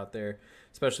streamers that are out there,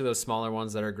 especially those smaller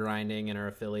ones that are grinding and are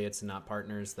affiliates and not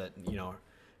partners that,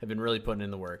 have been really putting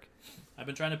in the work. I've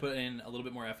been trying to put in a little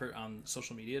bit more effort on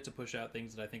social media to push out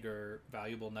things that I think are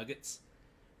valuable nuggets.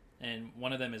 And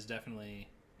one of them is definitely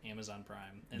Amazon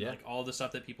Prime. And like all the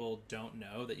stuff that people don't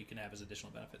know that you can have as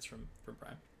additional benefits from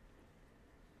Prime.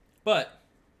 But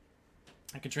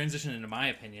I can transition into my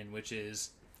opinion, which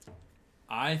is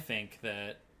I think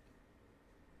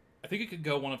it could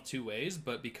go one of two ways,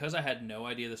 but because I had no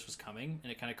idea this was coming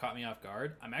and it kind of caught me off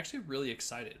guard, I'm actually really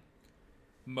excited.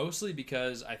 Mostly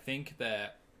because I think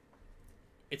that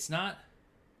it's not...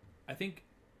 I think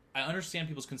I understand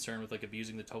people's concern with like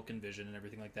abusing the Tolkien vision and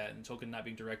everything like that, and Tolkien not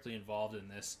being directly involved in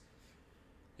this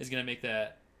is going to make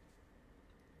that...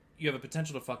 You have a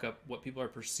potential to fuck up what people are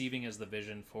perceiving as the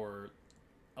vision for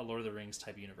a Lord of the Rings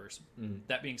type universe. Mm-hmm.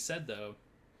 That being said, though,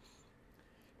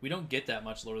 we don't get that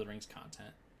much Lord of the Rings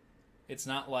content. It's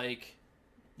not like...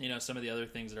 some of the other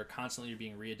things that are constantly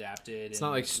being readapted. It's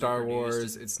not like Star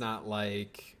Wars. It's not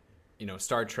like,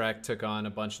 Star Trek took on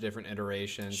a bunch of different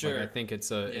iterations. Sure. Like, I think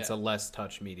it's a less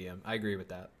touch medium. I agree with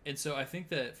that. And so I think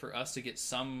that for us to get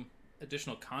some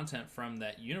additional content from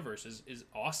that universe is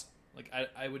awesome. Like,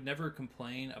 I would never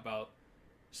complain about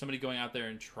somebody going out there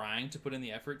and trying to put in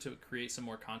the effort to create some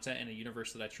more content in a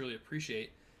universe that I truly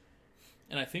appreciate.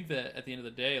 And I think that at the end of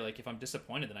the day, like if I'm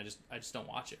disappointed, then I just don't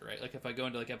watch it, right? Like if I go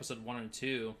into like episode 1 and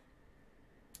 2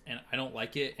 and I don't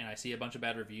like it and I see a bunch of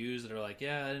bad reviews that are like,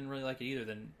 yeah, I didn't really like it either,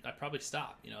 then I probably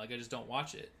stop, like I just don't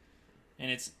watch it.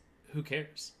 And who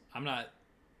cares?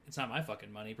 It's not my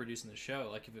fucking money producing the show.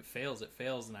 Like if it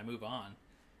fails, and I move on.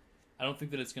 I don't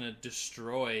think that it's going to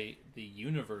destroy the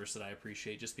universe that I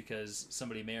appreciate just because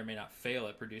somebody may or may not fail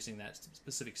at producing that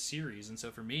specific series. And so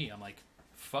for me, I'm like,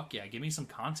 fuck yeah, give me some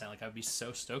content. Like, I'd be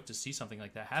so stoked to see something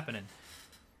like that happen. And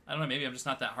I don't know, maybe I'm just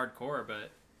not that hardcore,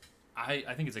 but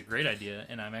I think it's a great idea,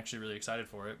 and I'm actually really excited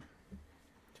for it.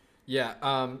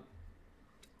 Yeah,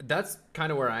 that's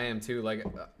kind of where I am too. Like,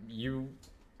 you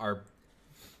are,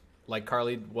 like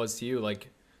Carly was to you, like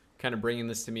kind of bringing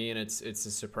this to me, and it's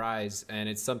a surprise, and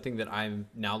it's something that I'm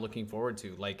now looking forward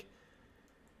to. Like,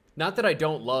 not that I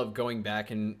don't love going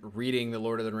back and reading the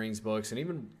Lord of the Rings books and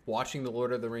even watching the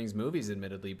Lord of the Rings movies,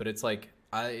 admittedly, but it's like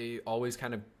I always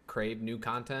kind of crave new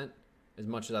content. As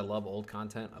much as I love old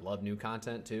content, I love new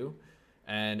content too.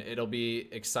 And it'll be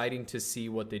exciting to see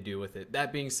what they do with it.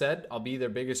 That being said, I'll be their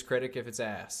biggest critic if it's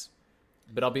ass,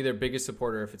 but I'll be their biggest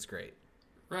supporter if it's great.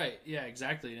 Right, yeah,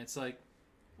 exactly. And it's like,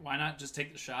 why not just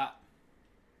take the shot?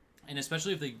 And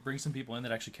especially if they bring some people in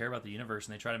that actually care about the universe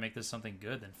and they try to make this something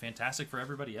good, then fantastic for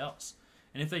everybody else.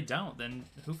 And if they don't, then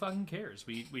who fucking cares?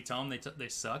 We tell them they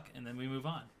suck, and then we move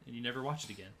on, and you never watch it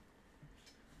again.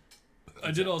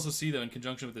 I did also see, though, in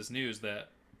conjunction with this news, that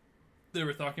they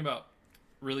were talking about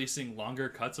releasing longer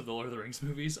cuts of the Lord of the Rings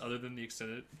movies other than the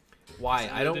extended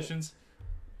editions.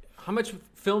 How much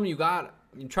film you got?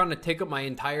 You trying to take up my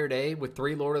entire day with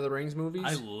 3 Lord of the Rings movies?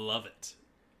 I love it.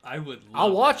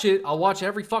 I'll watch it. I'll watch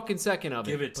every fucking second of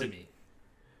it. Give it to me.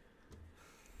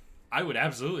 I would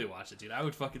absolutely watch it, dude. I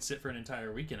would fucking sit for an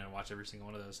entire weekend and watch every single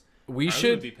one of those. I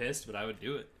would be pissed, but I would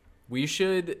do it. We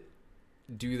should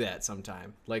do that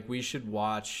sometime. Like, we should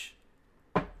watch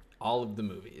all of the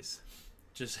movies.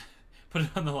 Just put it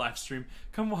on the live stream.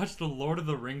 Come watch the Lord of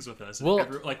the Rings with us. Well,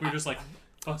 we're just like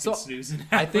fucking snoozing.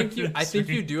 I think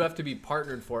you do have to be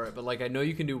partnered for it, but like I know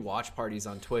you can do watch parties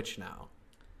on Twitch now.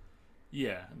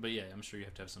 Yeah, but yeah, I'm sure you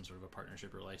have to have some sort of a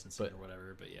partnership or licensing or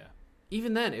whatever. But yeah,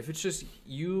 even then, if it's just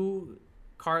you,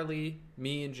 Carly,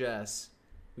 me, and Jess,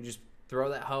 we just throw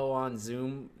that hoe on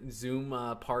Zoom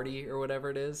party or whatever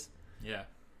it is. Yeah,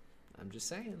 I'm just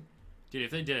saying. Dude,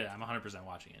 if they did it, I'm 100%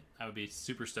 watching it. I would be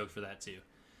super stoked for that too.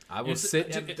 I will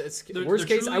sit. Worst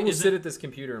case, I will sit at this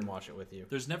computer and watch it with you.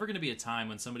 There's never going to be a time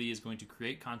when somebody is going to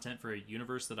create content for a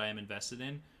universe that I am invested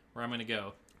in where I'm going to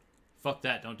go, fuck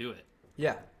that, don't do it.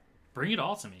 Yeah. Bring it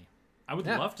all to me. I would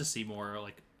love to see more.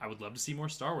 Like, I would love to see more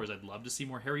Star Wars. I'd love to see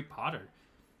more Harry Potter.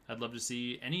 I'd love to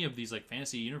see any of these like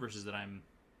fantasy universes that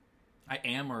I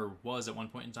am or was at one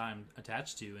point in time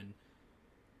attached to. And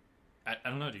I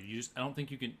don't know, dude. I don't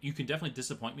think you can definitely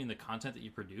disappoint me in the content that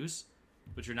you produce,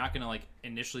 but you're not going to like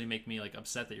initially make me like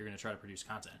upset that you're going to try to produce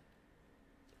content.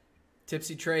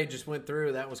 Tipsy trade just went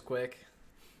through. That was quick.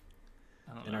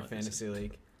 I don't know in our fantasy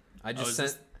league. I just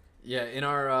sent in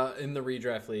our in the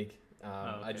redraft league.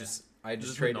 Okay. I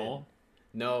just traded.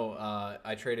 No,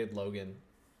 I traded Logan.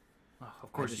 Oh,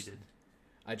 of course you did.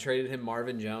 I traded him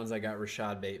Marvin Jones. I got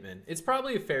Rashad Bateman. It's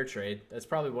probably a fair trade. That's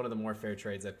probably one of the more fair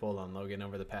trades I've pulled on Logan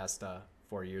over the past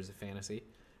 4 years of fantasy.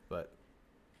 But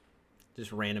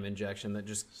just random injection that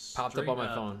just popped up on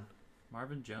my phone.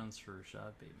 Marvin Jones for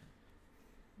Rashad Bateman.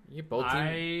 You both.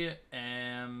 I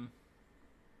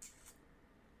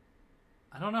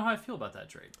don't know how I feel about that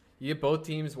trade. You get both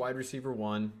teams wide receiver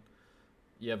 1.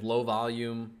 You have low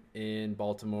volume in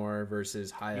Baltimore versus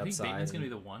high upside. You think Bateman's going to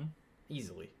be the one?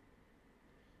 Easily.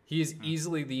 He is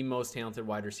easily the most talented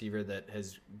wide receiver that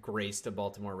has graced a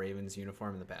Baltimore Ravens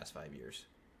uniform in the past 5 years.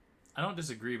 I don't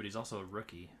disagree, but he's also a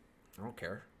rookie. I don't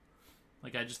care.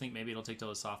 Like, I just think maybe it'll take till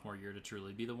his sophomore year to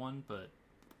truly be the one, but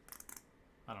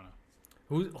I don't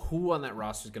know. Who on that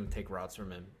roster is going to take routes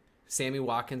from him? Sammy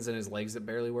Watkins and his legs that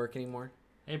barely work anymore?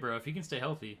 Hey, bro, if he can stay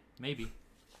healthy, maybe.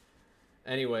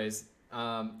 Anyways,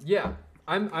 yeah,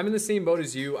 I'm in the same boat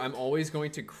as you. I'm always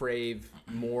going to crave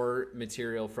more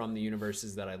material from the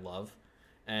universes that I love,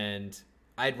 and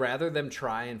I'd rather them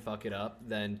try and fuck it up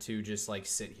than to just like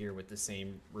sit here with the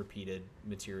same repeated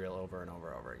material over and over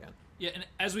and over again. Yeah, and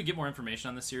as we get more information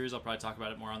on this series, I'll probably talk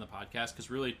about it more on the podcast, because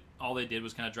really all they did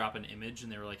was kind of drop an image,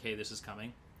 and they were like, hey, this is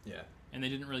coming. Yeah. And they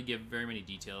didn't really give very many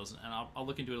details, and I'll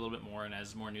look into it a little bit more, and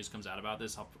as more news comes out about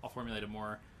this, I'll formulate a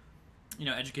more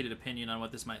educated opinion on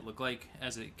what this might look like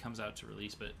as it comes out to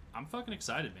release. But I'm fucking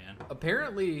excited, man.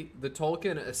 Apparently, the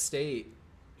Tolkien estate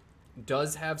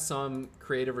does have some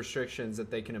creative restrictions that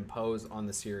they can impose on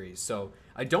the series. So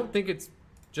I don't think it's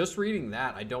just reading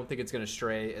that. I don't think it's going to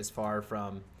stray as far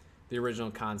from the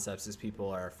original concepts as people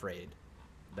are afraid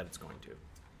that it's going to.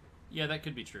 Yeah, that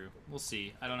could be true. We'll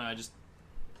see. I don't know.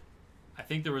 I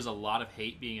think there was a lot of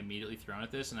hate being immediately thrown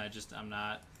at this, and I'm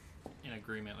not in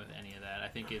agreement with any of that. I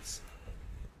think it's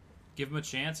give them a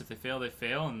chance. If they fail, they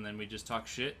fail, and then we just talk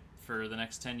shit for the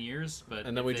next 10 years. But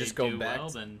and then we just go back. Well,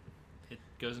 then it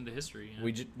goes into history.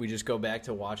 You know? We just go back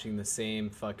to watching the same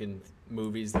fucking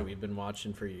movies that we've been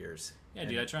watching for years. Yeah,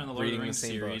 dude, I try on the Lord of the Rings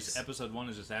series. Books. Episode 1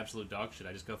 is just absolute dog shit.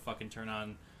 I just go fucking turn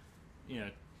on,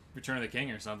 Return of the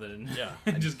King or something,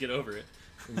 and just get over it.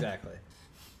 Exactly.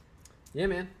 Yeah,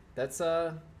 man, that's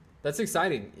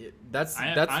exciting.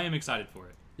 I am excited for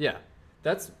it. Yeah,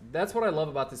 that's what I love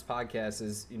about this podcast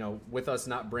is with us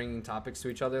not bringing topics to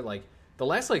each other. Like the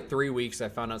last 3 weeks, I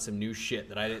found out some new shit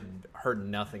that I heard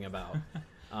nothing about.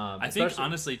 I think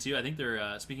honestly too. I think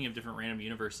they're speaking of different random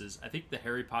universes. I think the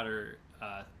Harry Potter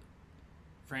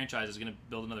franchise is going to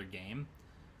build another game,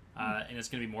 and it's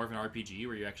going to be more of an RPG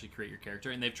where you actually create your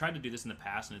character. And they've tried to do this in the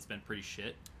past, and it's been pretty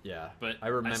shit. Yeah, but I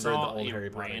remember saw the old Harry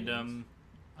Potter random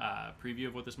preview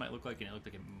of what this might look like, and it looked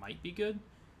like it might be good.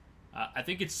 I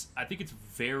think it's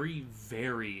very,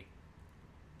 very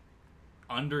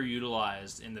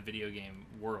underutilized in the video game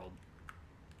world.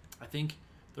 I think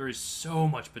there is so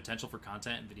much potential for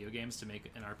content in video games to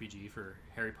make an RPG for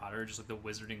Harry Potter, just like the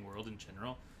wizarding world in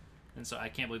general. And so I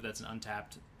can't believe that's an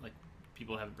untapped,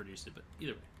 people haven't produced it. But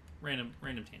either way, random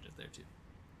tangent there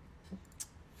too.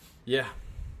 Yeah,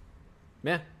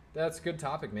 man, that's a good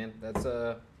topic, man. That's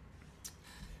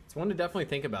it's one to definitely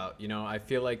think about. I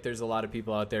feel like there's a lot of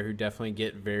people out there who definitely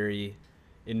get very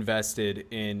invested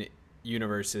in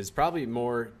universes. Probably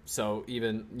more so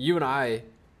even you and I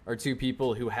are two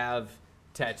people who have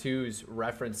tattoos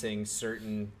referencing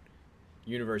certain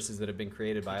universes that have been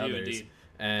created by others. Indeed.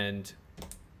 And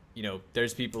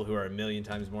there's people who are a million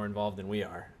times more involved than we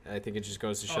are. And I think it just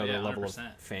goes to show the level 100%.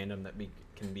 of fandom that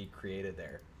can be created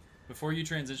there. Before you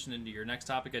transition into your next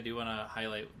topic, I do want to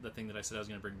highlight the thing that I said I was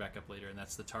going to bring back up later, and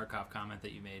that's the Tarkov comment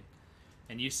that you made.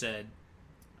 And you said,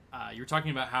 you were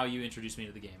talking about how you introduced me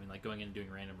to the game and going in and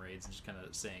doing random raids and just kind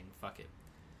of saying, fuck it.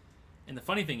 And the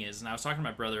funny thing is, and I was talking to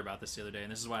my brother about this the other day,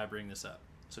 and this is why I bring this up.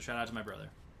 So shout out to my brother.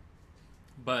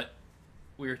 But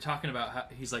we were talking about how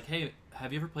he's like, hey,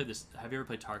 have you ever played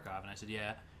Tarkov? And I said,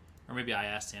 yeah. Or maybe I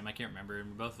asked him, I can't remember.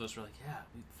 And both of us were like, yeah,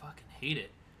 we fucking hate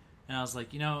it. And I was like,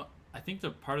 I think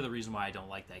the part of the reason why I don't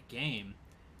like that game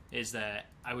is that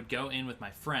I would go in with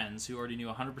my friends who already knew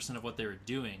 100% of what they were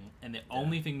doing, and the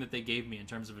only thing that they gave me in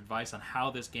terms of advice on how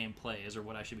this game plays or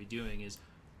what I should be doing is,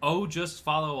 just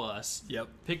follow us. Yep.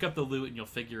 Pick up the loot and you'll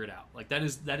figure it out. That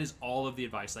is all of the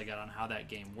advice I got on how that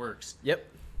game works. Yep.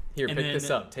 Here, pick this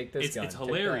up. Take this gun. It's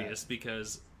hilarious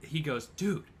because he goes,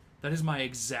 dude, that is my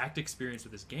exact experience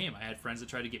with this game. I had friends that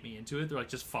tried to get me into it. They're like,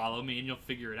 just follow me and you'll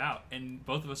figure it out. And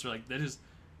both of us are like,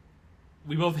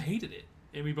 we both hated it.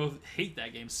 And we both hate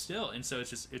that game still. And so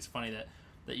it's funny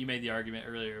that you made the argument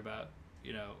earlier about,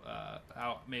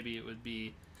 how maybe it would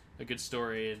be a good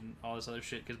story and all this other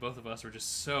shit, because both of us were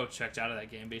just so checked out of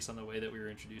that game based on the way that we were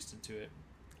introduced into it.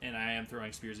 And I am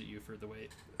throwing spears at you for the way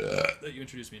that you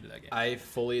introduced me into that game. I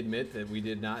fully admit that we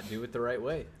did not do it the right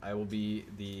way. I will be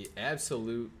the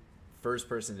absolute first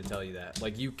person to tell you that.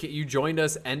 You joined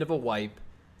us end of a wipe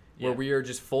where we are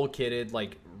just full kitted,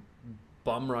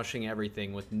 bum rushing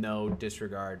everything with no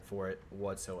disregard for it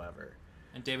whatsoever.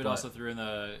 And David also threw in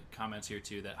the comments here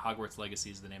too that Hogwarts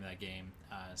Legacy is the name of that game,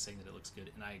 saying that it looks good,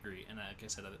 and I agree. And like I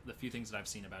said, the few things that I've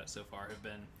seen about it so far have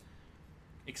been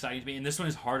exciting to me. And this one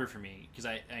is harder for me because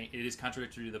it is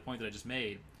contradictory to the point that I just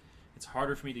made. It's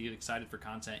harder for me to get excited for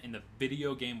content in the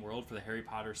video game world for the Harry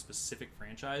Potter specific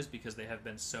franchise because they have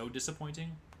been so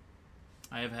disappointing.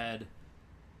 I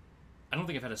don't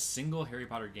think I've had a single Harry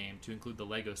Potter game to include the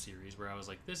Lego series where I was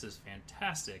like, this is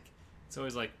fantastic. It's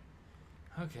always like,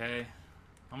 okay,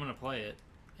 I'm going to play it,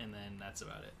 and then that's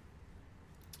about it.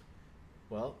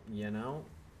 Well,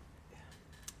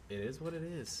 it is what it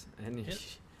is. And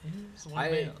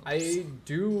I I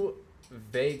do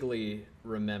vaguely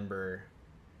remember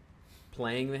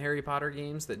playing the Harry Potter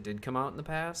games that did come out in the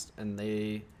past, and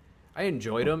I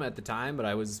enjoyed them at the time, but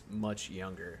I was much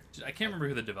younger. I can't remember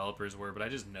who the developers were, but I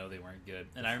just know they weren't good.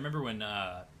 And I remember when,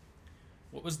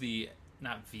 what was the,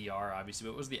 not VR obviously,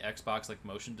 but what was the Xbox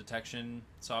motion detection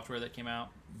software that came out?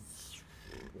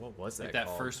 What was that that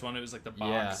called? First one, it was the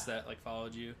box that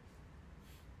followed you.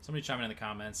 Somebody chime in the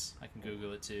comments. I can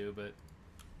Google it too, but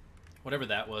whatever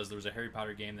that was, there was a Harry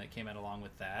Potter game that came out along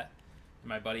with that. And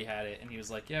my buddy had it, and he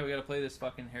was like, yeah, we got to play this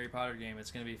fucking Harry Potter game.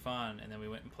 It's going to be fun. And then we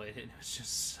went and played it, and it was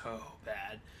just so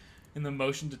bad. And the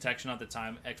motion detection at the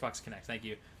time, Xbox Kinect, thank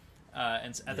you.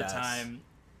 And at the time,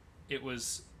 it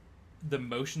was the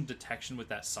motion detection with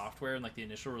that software and the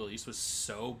initial release was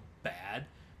so bad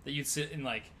that you'd sit and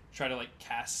try to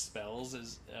cast spells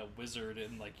as a wizard,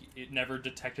 and it never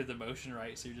detected the motion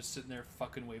right. So you're just sitting there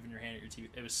fucking waving your hand at your TV.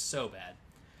 It was so bad.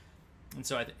 And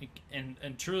so I think,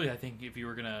 and truly, I think if you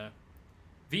were gonna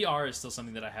VR is still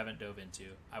something that I haven't dove into.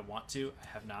 I want to. I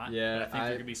have not. Yeah, but I think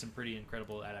there could be some pretty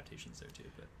incredible adaptations there too.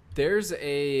 But There's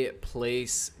a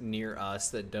place near us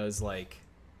that does like,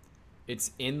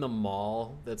 it's in the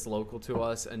mall that's local to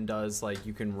us and does like,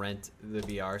 you can rent the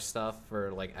VR stuff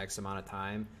for like X amount of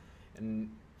time. And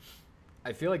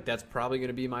I feel like that's probably going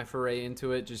to be my foray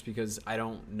into it just because I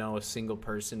don't know a single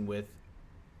person with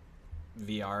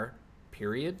VR,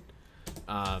 period.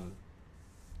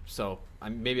 So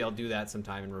maybe I'll do that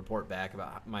sometime and report back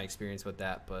about my experience with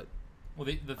that. But well,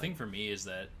 the thing for me is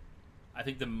that I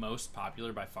think the most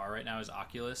popular by far right now is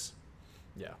Oculus.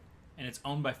 Yeah. And it's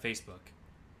owned by Facebook.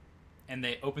 And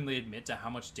they openly admit to how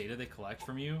much data they collect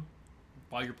from you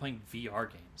while you're playing VR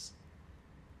games.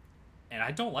 And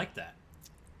I don't like that.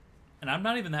 And I'm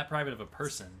not even that private of a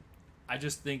person. I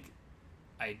just think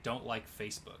I don't like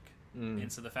Facebook.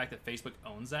 And so the fact that Facebook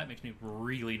owns that makes me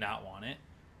really not want it.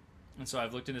 And so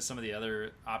I've looked into some of the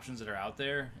other options that are out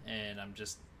there, and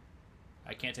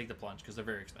I can't take the plunge because they're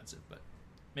very expensive, but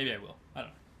maybe I will. I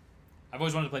don't know. I've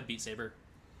always wanted to play Beat Saber.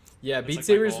 Yeah, That's Beat like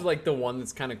Saber my is goal. like the one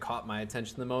that's kind of caught my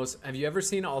attention the most. Have you ever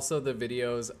seen also the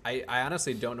videos? I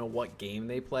honestly don't know what game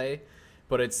they play,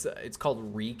 but it's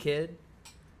called Re-Kid.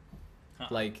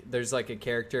 Like there's like a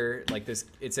character like this.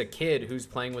 It's a kid who's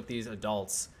playing with these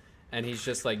adults, and he's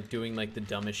just like doing like the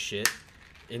dumbest shit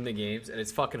in the games, and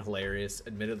it's fucking hilarious.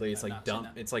 Admittedly, it's I've like not seen dumb.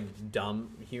 that. It's like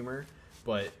dumb humor,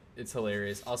 but it's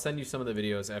hilarious. I'll send you some of the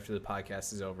videos after the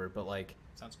podcast is over. But like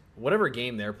Sounds good. whatever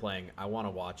game they're playing, I want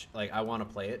to watch. Like I want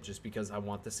to play it just because I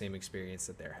want the same experience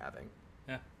that they're having.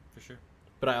 Yeah, for sure.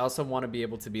 But I also want to be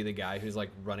able to be the guy who's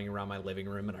like running around my living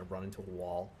room and I run into a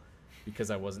wall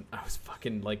because I was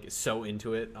fucking like so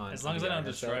into it. As long as I VR don't headset.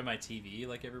 destroy my TV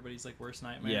like everybody's like worst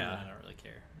nightmare, Yeah. then I don't really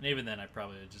care. And even then, I'd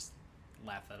probably just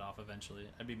laugh that off eventually.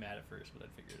 I'd be mad at first, but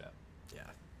I'd figure it out. Yeah.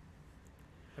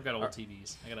 I've got old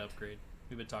TVs. I gotta upgrade.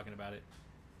 We've been talking about it.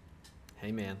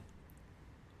 Hey man.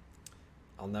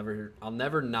 I'll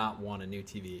never not want a new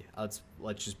TV.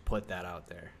 Let's just put that out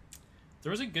there. There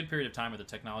was a good period of time where the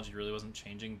technology really wasn't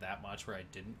changing that much where I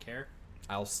didn't care.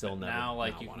 I'll still But never. now,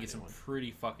 like, not you can want get a some new one.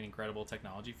 pretty fucking incredible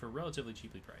technology for relatively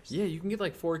cheaply priced. Yeah, you can get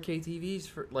like 4K TVs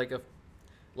for like a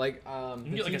like You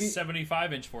can get like a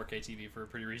 75-inch 4K TV for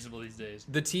pretty reasonable these days.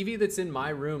 The TV that's in my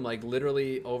room, like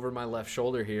literally over my left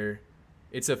shoulder here,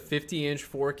 it's a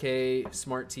 50-inch 4K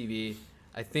smart TV.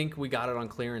 I think we got it on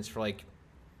clearance for like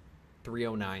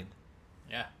 $309.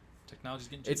 Yeah, technology's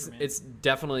getting cheaper, man. It's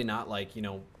definitely not like, you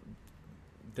know,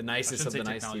 the I nicest shouldn't of the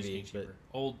say nice technology's TV, getting but cheaper.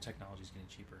 Old technology's getting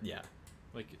cheaper. yeah.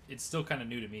 Like, it's still kind of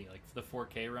new to me. Like, the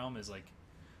 4K realm is like,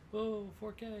 oh,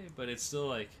 4K, but it's still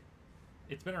like,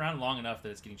 it's been around long enough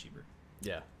that it's getting cheaper.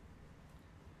 Yeah.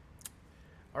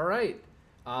 All right.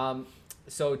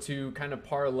 So to kind of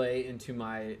parlay into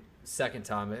my second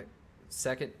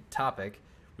topic,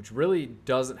 which really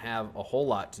doesn't have a whole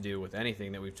lot to do with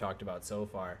anything that we've talked about so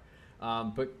far.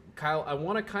 But Kyle, I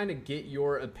want to kind of get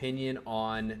your opinion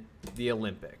on the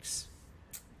Olympics.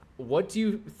 What do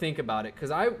you think about it?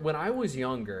 Because when I was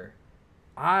younger,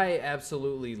 I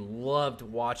absolutely loved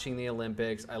watching the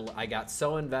Olympics. I got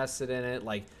so invested in it.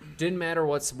 Like, didn't matter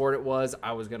what sport it was,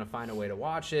 I was going to find a way to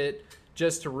watch it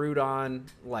just to root on,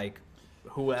 like,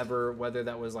 whoever, whether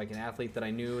that was, like, an athlete that I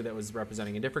knew that was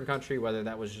representing a different country, whether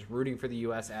that was just rooting for the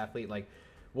U.S. athlete. Like,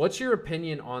 what's your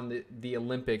opinion on the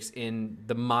Olympics in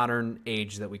the modern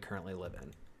age that we currently live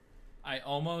in? I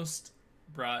almost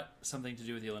brought something to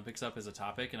do with the Olympics up as a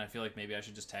topic, and I feel like maybe I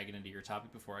should just tag it into your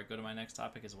topic before I go to my next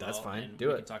topic as well. That's fine. And Do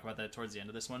we it. can talk about that towards the end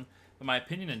of this one. But my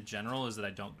opinion in general is that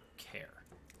I don't care.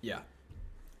 Yeah.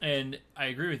 And I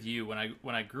agree with you. When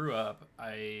I grew up,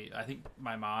 I think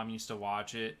my mom used to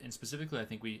watch it, and specifically, I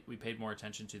think we paid more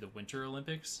attention to the Winter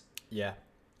Olympics. Yeah.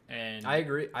 And I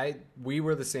agree. We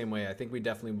were the same way. I think we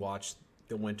definitely watched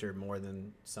the winter more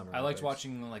than summer. I liked Olympics.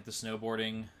 watching like the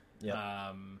snowboarding.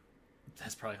 Yeah.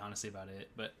 That's probably honestly about it.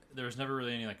 But there was never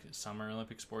really any like summer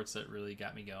Olympic sports that really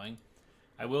got me going.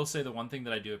 I will say the one thing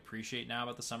that I do appreciate now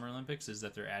about the Summer Olympics is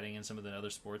that they're adding in some of the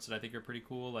other sports that I think are pretty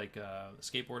cool, like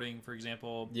skateboarding, for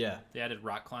example. Yeah. They added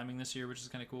rock climbing this year, which is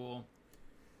kind of cool.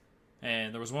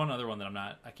 And there was one other one that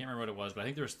I can't remember what it was, but I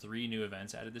think there was 3 new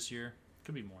events added this year.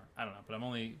 Could be more. I don't know, but I'm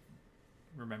only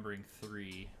remembering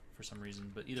 3 for some reason.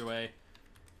 But either way,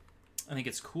 I think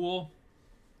it's cool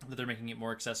that they're making it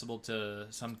more accessible to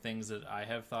some things that I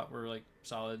have thought were like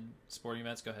solid sporting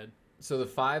events. Go ahead. So the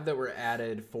 5 that were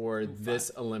added for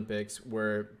this Olympics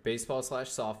were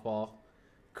baseball/softball,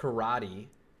 karate,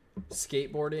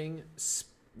 skateboarding,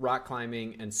 rock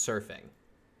climbing, and surfing.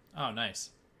 Oh, nice.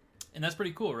 And that's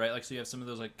pretty cool, right? Like, so you have some of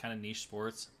those like kind of niche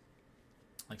sports,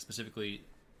 like specifically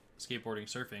skateboarding,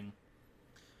 surfing.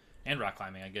 and rock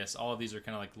climbing, I guess. All of these are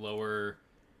kind of like lower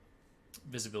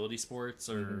visibility sports,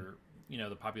 or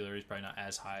the popularity is probably not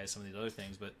as high as some of these other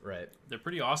things, but Right. they're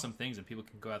pretty awesome things, and people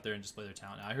can go out there and display their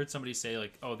talent. Now, I heard somebody say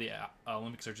like, "Oh, the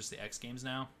Olympics are just the X Games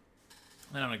now."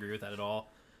 I don't agree with that at all.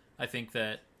 I think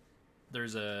that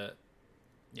there's I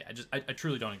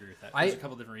truly don't agree with that. There's a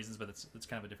couple different reasons, but it's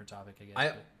kind of a different topic, I guess.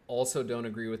 I also don't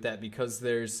agree with that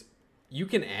because you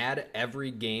can add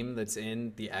every game that's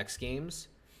in the X Games,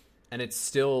 and it's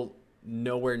still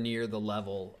nowhere near the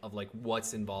level of like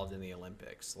what's involved in the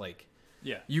Olympics. Like,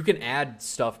 yeah, you can add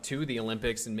stuff to the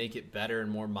Olympics and make it better and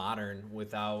more modern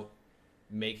without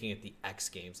making it the X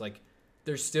Games. Like,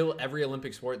 there's still every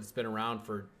Olympic sport that's been around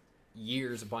for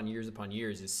years upon years upon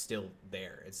years is still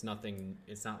there. It's not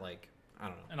like, I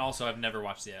don't know. And also, I've never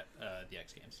watched the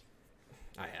X Games.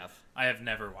 I have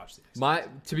never watched the X Games.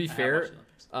 To be fair,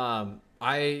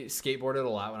 I skateboarded a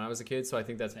lot when I was a kid, so I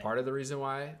think that's part of the reason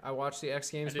why I watched the X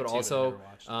Games. But also,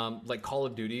 like Call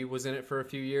of Duty was in it for a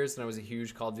few years, and I was a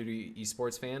huge Call of Duty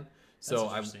esports fan. So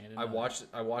I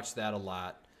watched that a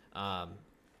lot.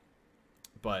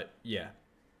 But yeah,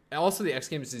 also the X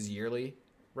Games is yearly,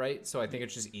 right? So I think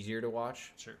it's just easier to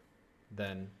watch. Sure.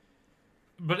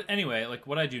 But anyway, like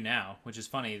what I do now, which is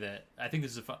funny that I think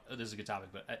this is a good topic,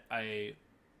 but I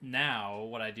now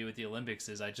what I do with the Olympics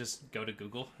is I just go to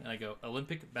Google and I go,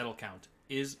 Olympic medal count.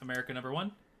 Is America number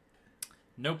one?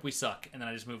 Nope, we suck. And then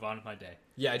I just move on with my day.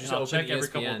 Yeah, I'll check every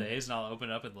couple of days and I'll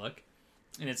open it up and look.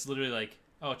 And it's literally like,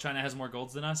 oh, China has more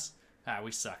golds than us?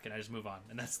 We suck. And I just move on.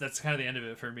 And that's kind of the end of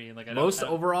it for me. And like most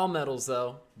overall medals,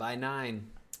 though, by 9.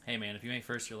 Hey, man, if you ain't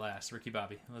first, you're last. Ricky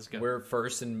Bobby, let's go. We're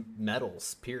first in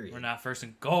medals, period. We're not first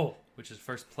in gold, which is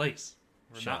first place.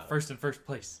 We're not first in first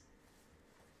place.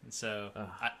 And so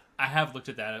I have looked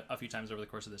at that a few times over the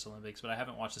course of this Olympics, but I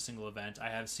haven't watched a single event. I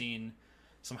have seen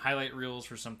some highlight reels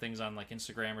for some things on like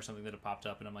Instagram or something that have popped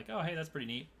up, and I'm like, oh, hey, that's pretty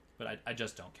neat. But I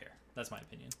just don't care. That's my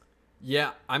opinion.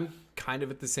 Yeah, I'm kind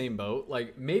of at the same boat.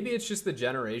 Like, maybe it's just the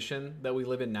generation that we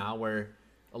live in now where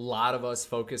a lot of us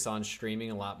focus on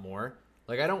streaming a lot more.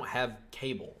 Like, I don't have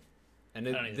cable, and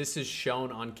this is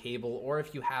shown on cable, or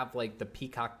if you have, like, the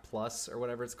Peacock Plus or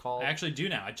whatever it's called. I actually do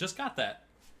now. I just got that.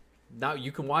 Now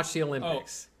you can watch the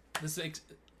Olympics. Oh, this is a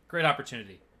great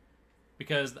opportunity,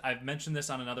 because I've mentioned this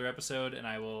on another episode, and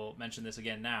I will mention this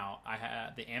again now. I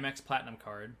have the Amex Platinum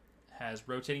card has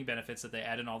rotating benefits that they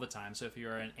add in all the time. So if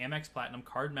you're an Amex Platinum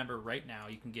card member right now,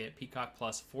 you can get Peacock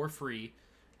Plus for free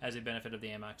as a benefit of the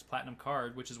Amex Platinum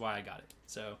card, which is why I got it.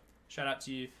 So shout out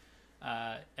to you.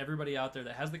 Everybody out there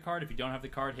that has the card, if you don't have the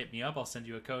card, hit me up. I'll send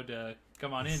you a code to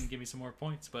come on in and give me some more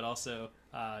points. But also,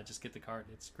 just get the card.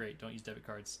 It's great. Don't use debit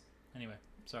cards. Anyway,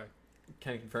 sorry.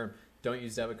 Can confirm. Don't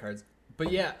use debit cards.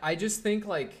 But yeah, I just think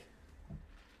like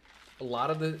a lot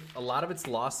of it's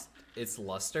lost its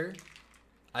luster.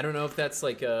 I don't know if that's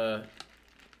like I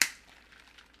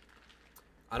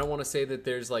don't want to say that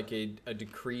there's like a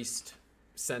decreased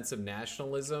sense of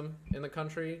nationalism in the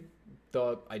country,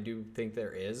 though I do think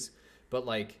there is. But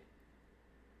like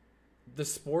the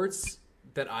sports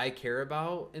that I care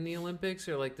about in the Olympics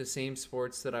are like the same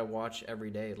sports that I watch every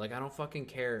day. Like, I don't fucking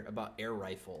care about air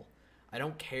rifle. I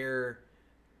don't care.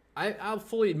 I'll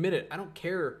fully admit it. I don't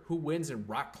care who wins in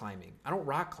rock climbing. I don't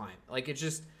rock climb. Like, it's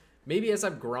just maybe as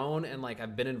I've grown and like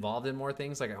I've been involved in more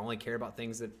things, like I only care about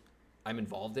things that I'm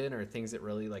involved in or things that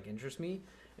really like interest me.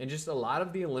 And just a lot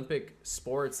of the Olympic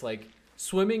sports, like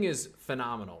swimming is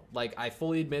phenomenal. Like, I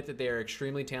fully admit that they are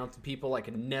extremely talented people. I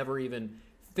could never even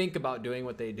think about doing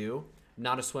what they do.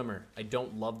 Not a swimmer. I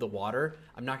don't love the water.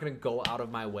 I'm not going to go out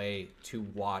of my way to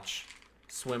watch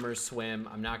swimmers swim.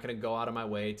 I'm not going to go out of my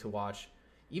way to watch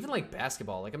even like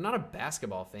basketball. Like, I'm not a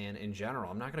basketball fan in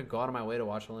general. I'm not going to go out of my way to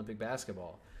watch Olympic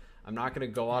basketball. I'm not going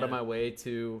to go out of my way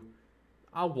to...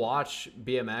 I'll watch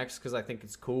BMX because I think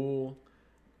it's cool.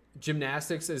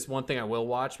 Gymnastics is one thing I will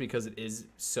watch because it is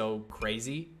so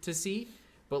crazy to see.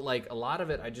 But like a lot of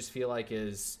it I just feel like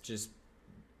is just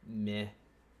meh.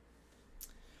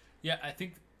 Yeah, I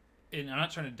think, and I'm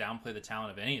not trying to downplay the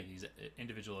talent of any of these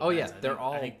individual events. Oh yeah,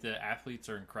 I think the athletes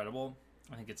are incredible.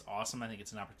 I think it's awesome. I think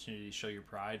it's an opportunity to show your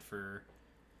pride for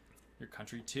your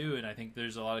country too. And I think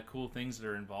there's a lot of cool things that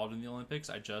are involved in the Olympics.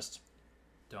 I just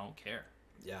don't care.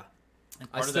 Yeah.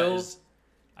 And part of that is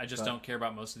I just don't care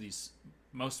about most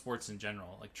sports in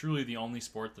general. Like, truly the only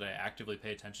sport that I actively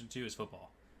pay attention to is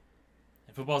football.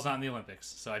 And football's not in the Olympics,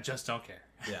 so I just don't care.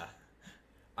 Yeah.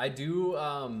 I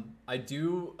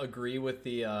do agree with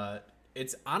the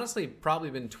it's honestly probably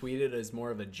been tweeted as more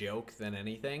of a joke than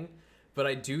anything, but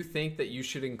I do think that you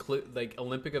should include, like,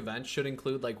 Olympic events should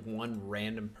include like one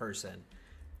random person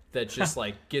that just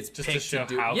like gets just picked to show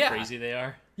do how crazy they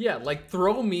are. Yeah, like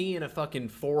throw me in a fucking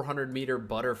 400-meter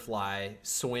butterfly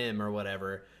swim or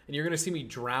whatever, and you're gonna see me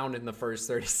drown in the first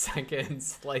 30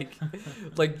 seconds. Like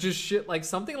just shit, like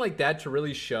something like that to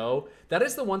really show. That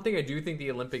is the one thing I do think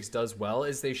the Olympics does well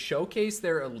is they showcase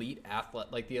their elite athlete,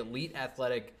 like the elite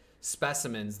athletic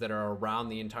specimens that are around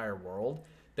the entire world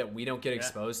that we don't get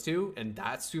exposed to, and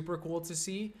that's super cool to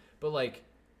see. But like,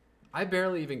 I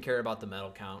barely even care about the medal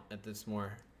count at this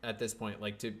point,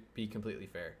 like, to be completely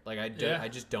fair. Like, I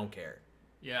just don't care.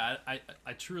 Yeah,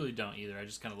 I truly don't either. I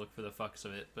just kind of look for the fucks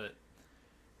of it, but...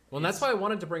 Well, and that's why I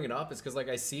wanted to bring it up, is because, like,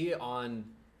 I see on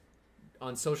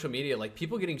social media, like,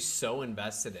 people getting so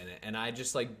invested in it, and I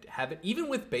just, like, haven't... Even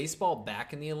with baseball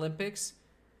back in the Olympics,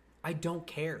 I don't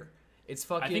care. It's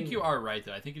fucking... I think you are right,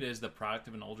 though. I think it is the product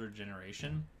of an older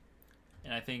generation,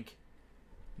 and I think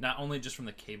not only just from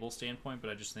the cable standpoint, but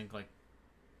I just think, like,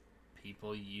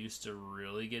 people used to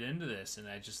really get into this, and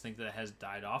I just think that it has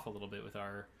died off a little bit with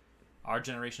our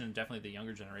generation and definitely the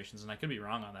younger generations. And I could be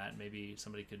wrong on that. Maybe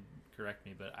somebody could correct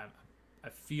me, but I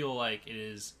feel like it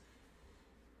is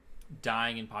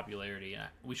dying in popularity. And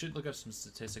we should look up some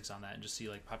statistics on that and just see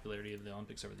like popularity of the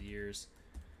Olympics over the years,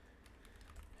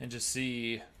 and just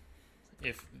see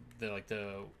if the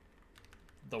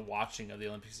watching of the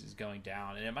Olympics is going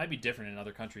down. And it might be different in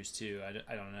other countries too.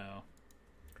 I don't know.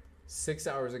 6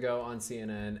 hours ago on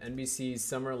CNN, NBC's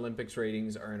Summer Olympics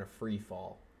ratings are in a free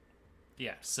fall.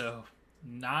 Yeah, so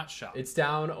not shocked. It's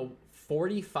down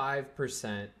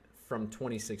 45% from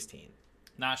 2016.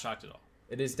 Not shocked at all.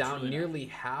 It is down nearly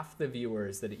half the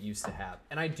viewers that it used to have.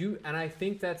 And I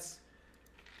think that's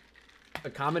a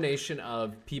combination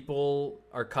of people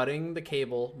are cutting the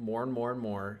cable more and more and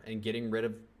more and getting rid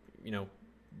of,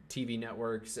 TV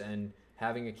networks and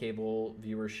having a cable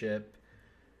viewership.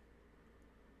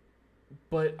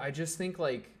 But I just think,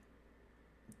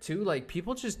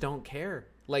 people just don't care.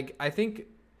 Like, I think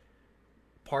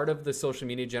part of the social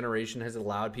media generation has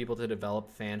allowed people to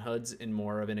develop fanhoods in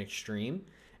more of an extreme.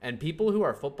 And people who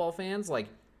are football fans, like,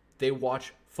 they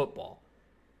watch football.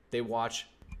 They watch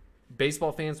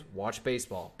baseball fans, watch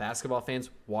baseball. Basketball fans,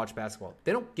 watch basketball.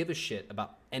 They don't give a shit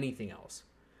about anything else.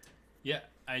 Yeah,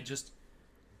 I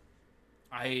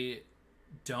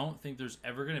don't think there's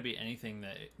ever going to be anything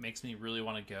that makes me really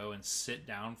want to go and sit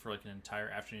down for like an entire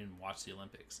afternoon and watch the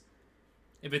Olympics.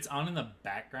 If it's on in the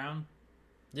background,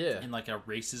 and like a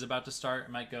race is about to start,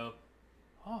 I might go,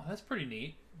 oh, that's pretty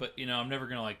neat. But I'm never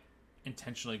going to like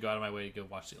intentionally go out of my way to go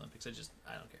watch the Olympics. I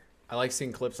don't care. I like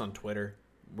seeing clips on Twitter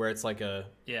where it's like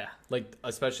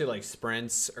especially like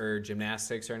sprints or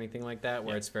gymnastics or anything like that,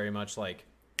 where it's very much like,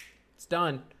 it's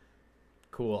done.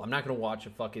 Cool. I'm not going to watch a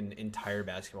fucking entire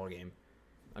basketball game.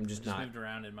 I'm just not. Moved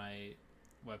around and my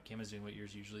webcam is doing what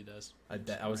yours usually does.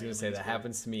 I was going to say that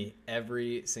happens to me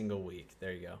every single week.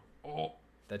 There you go. Oh,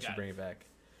 that should bring it back.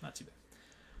 Not too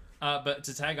bad. But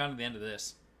to tag on to the end of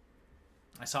this,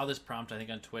 I saw this prompt, I think,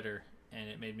 on Twitter, and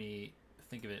it made me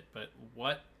think of it. But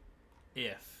what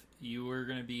if you were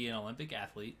going to be an Olympic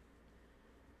athlete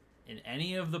in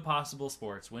any of the possible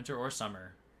sports, winter or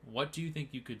summer? What do you think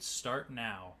you could start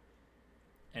now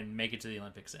and make it to the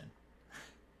Olympics in?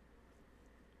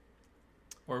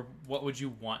 Or what would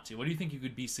you want to? What do you think you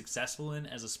could be successful in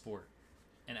as a sport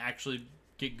and actually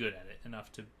get good at it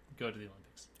enough to go to the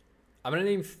Olympics? I'm going to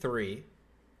name 3.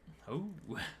 Oh.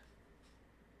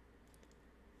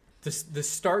 The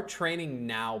start training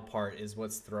now part is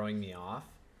what's throwing me off.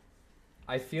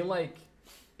 I feel like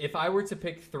if I were to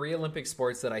pick 3 Olympic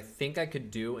sports that I think I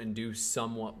could do and do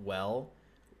somewhat well,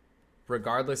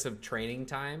 regardless of training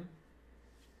time,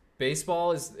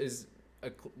 baseball is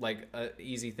a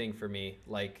easy thing for me.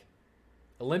 Like,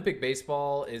 Olympic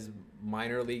baseball is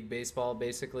minor league baseball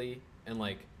basically, and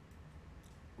like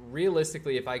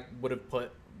realistically, if I would have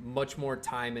put much more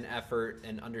time and effort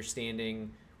and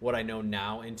understanding what I know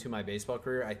now into my baseball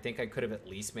career, I think I could have at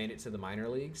least made it to the minor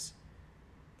leagues.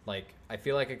 Like, I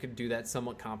feel like I could do that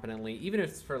somewhat competently, even if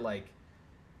it's for like,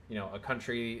 a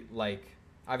country, like,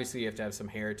 obviously you have to have some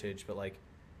heritage, but like,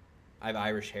 I have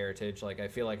Irish heritage. Like, I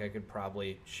feel like I could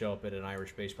probably show up at an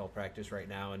Irish baseball practice right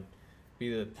now and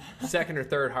be the second or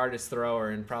third hardest thrower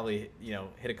and probably,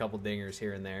 hit a couple dingers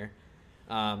here and there.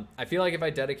 I feel like if I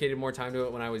dedicated more time to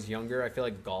it when I was younger, I feel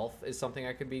like golf is something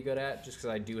I could be good at, just because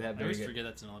I do have I always forget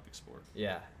that's an Olympic sport.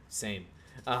 Yeah, same.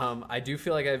 I do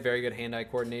feel like I have very good hand-eye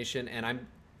coordination, and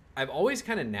I've always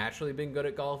kind of naturally been good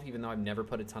at golf, even though I've never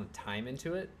put a ton of time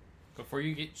into it. Before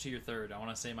you get to your third, I want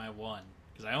to say my one,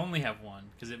 because I only have one,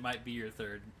 because it might be your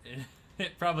third.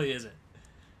 It probably isn't.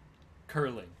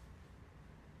 Curling.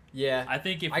 Yeah, I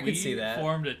think if I could we see that.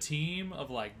 formed a team of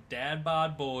like dad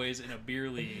bod boys in a beer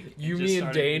league, You, just me, and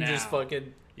started Dane now, just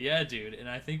fucking. yeah, dude, and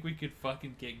I think we could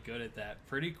fucking get good at that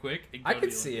pretty quick. And go I to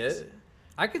could the see Olympics. it.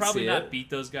 I could Probably see not it. beat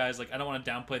those guys. Like I don't want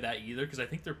to downplay that either because I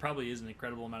think there probably is an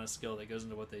incredible amount of skill that goes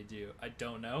into what they do. I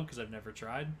don't know because I've never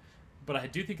tried, but I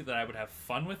do think that I would have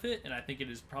fun with it, and I think it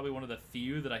is probably one of the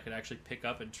few that I could actually pick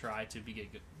up and try to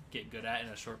get good at in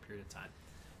a short period of time.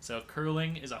 So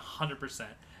curling is 100%,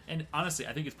 and honestly,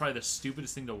 I think it's probably the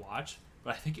stupidest thing to watch,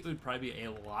 but I think it would probably be a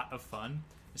lot of fun,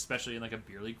 especially in like a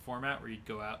beer league format where you'd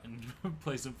go out and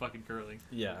play some fucking curling.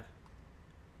 Yeah.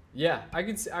 Yeah, I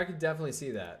could definitely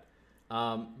see that.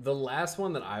 The last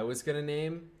one that I was gonna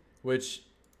name, which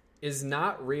is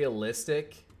not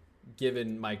realistic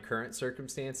given my current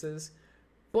circumstances,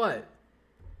 but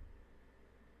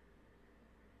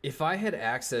if I had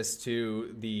access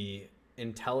to the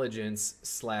intelligence /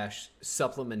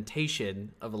 supplementation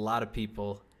of a lot of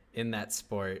people in that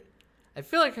sport, I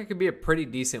feel like I could be a pretty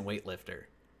decent weightlifter.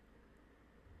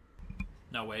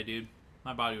 No way, dude.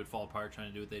 My body would fall apart trying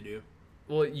to do what they do.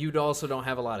 Well, you'd also don't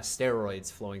have a lot of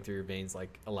steroids flowing through your veins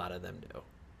like a lot of them do.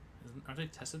 Aren't they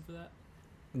tested for that?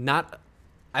 Not,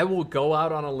 I will go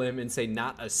out on a limb and say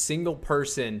not a single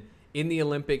person in the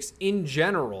Olympics in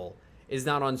general is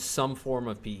not on some form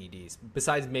of PEDs,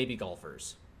 besides maybe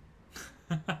golfers.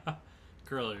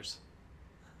 Curlers.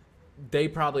 They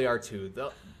probably are too.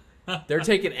 They're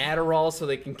taking Adderall so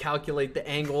they can calculate the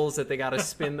angles that they got to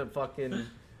spin the fucking...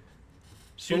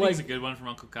 Shooting's a good one from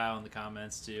Uncle Kyle in the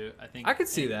comments too. I think I could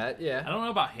see that, I yeah. don't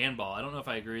know about handball. I don't know if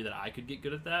I agree that I could get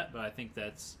good at that, but I think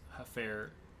that's a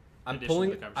fair. I addition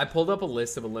to the pulled up a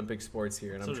list of Olympic sports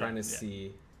here, and So I'm did trying I, to yeah.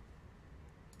 see.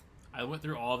 I went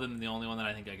through all of them, and the only one that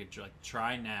I think I could like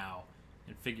try now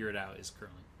and figure it out is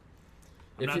curling.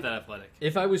 I'm not that athletic.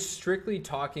 If I was strictly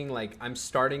talking like I'm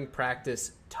starting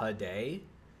practice today,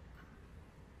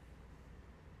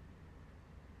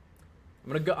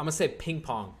 I'm gonna say ping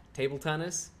pong, table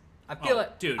tennis. I feel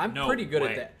like dude, I'm no pretty good way.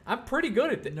 at that. I'm pretty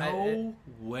good at that. No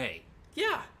way.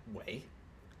 Yeah, way.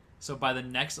 So by the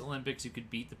next Olympics, you could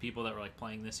beat the people that were like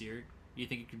playing this year. You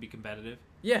think it could be competitive?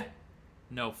 Yeah,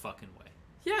 No fucking way.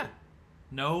 yeah.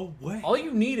 No way. All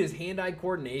you need is hand-eye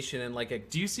coordination and like a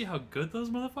Do you see how good those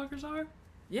motherfuckers are?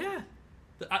 yeah.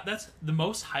 That's the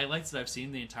most highlights that I've seen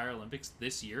in the entire Olympics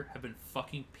this year have been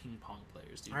fucking ping pong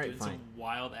players, dude. All right, doing fine. some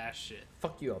wild ass shit.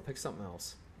 Fuck you. I'll pick something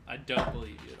else. I don't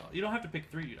believe you at all. You don't have to pick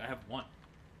three, dude. I have one.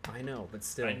 I know, but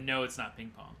still, I know it's not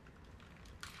ping pong.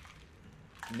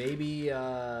 maybe.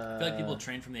 I feel like people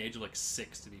train from the age of like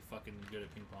 6 to be fucking good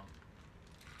at ping pong.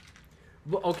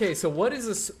 Well, okay, so what is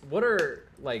this? What are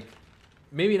like,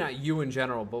 maybe not you in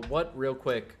general, but what real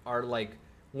quick are like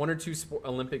one or two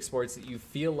Olympic sports that you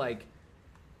feel like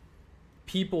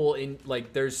people in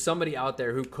like there's somebody out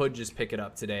there who could just pick it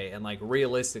up today and like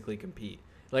realistically compete.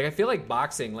 Like I feel like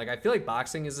boxing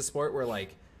is a sport where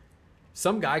like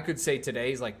some guy could say today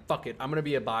he's like fuck it, I'm gonna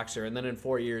be a boxer, and then in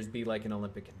 4 years be like an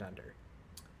Olympic contender.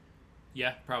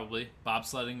 Yeah, probably.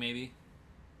 Bobsledding, maybe.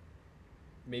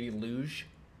 Maybe luge.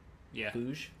 Yeah.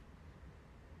 Luge.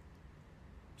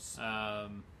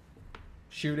 Um,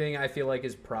 Shooting, I feel like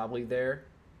is probably there.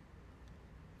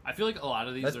 I feel like a lot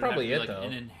of these That's are probably have it, to be, like though.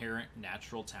 an inherent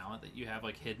natural talent that you have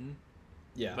like hidden.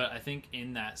 Yeah, But I think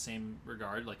in that same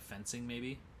regard, like fencing,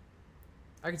 maybe.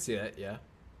 I can see that. Yeah.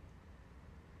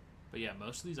 But yeah,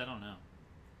 most of these I don't know.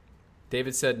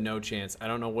 David said no chance. I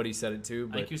don't know what he said it to, I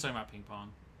but think he was talking about ping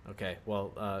pong. okay.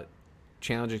 Well,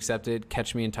 challenge accepted.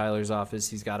 Catch me in Tyler's office.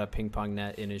 He's got a ping pong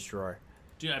net in his drawer.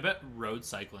 Dude, I bet road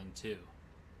cycling too.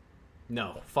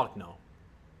 No, fuck no.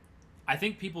 I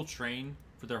think people train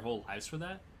for their whole lives for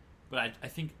that, but I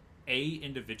think a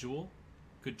individual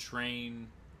could train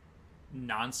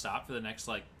nonstop for the next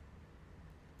like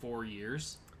 4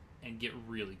 years and get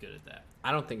really good at that.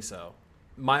 I don't think so.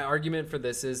 My argument for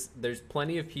this is there's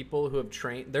plenty of people who have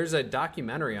trained. There's a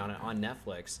documentary on it on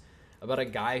Netflix about a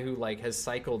guy who like has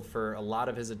cycled for a lot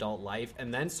of his adult life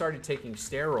and then started taking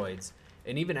steroids.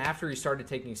 And even after he started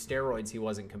taking steroids, he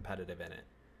wasn't competitive in it.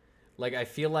 Like, I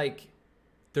feel like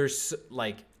there's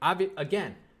like,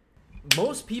 again,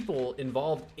 most people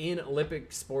involved in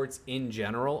Olympic sports in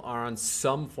general are on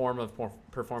some form of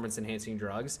performance enhancing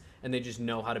drugs, and they just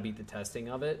know how to beat the testing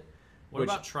of it. What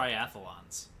about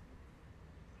triathlons?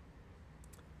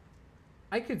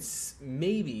 I could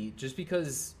maybe, just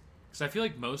because Because I feel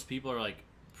like most people are like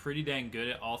pretty dang good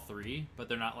at all three, but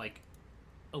they're not like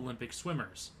Olympic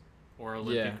swimmers or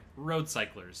Olympic road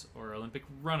cyclers or Olympic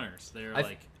runners. They're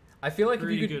I feel like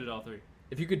pretty if you could, good at all three.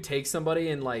 if you could take somebody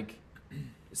and like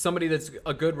somebody that's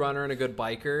a good runner and a good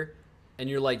biker and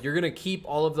you're like, you're going to keep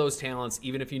all of those talents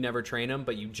even if you never train them,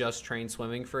 but you just train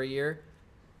swimming for a year,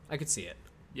 I could see it.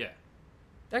 Yeah.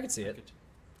 I could see it.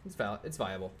 It's valid. It's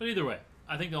viable. But either way,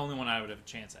 I think the only one I would have a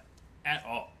chance at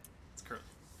all, is curling.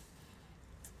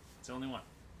 It's the only one.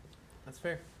 That's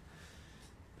fair.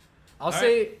 I'll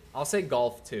say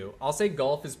golf too. I'll say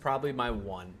golf is probably my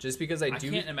one, just because I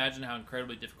can't imagine how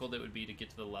incredibly difficult it would be to get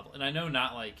to the level. And I know it's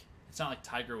not like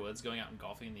Tiger Woods going out and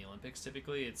golfing in the Olympics.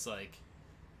 Typically, it's like.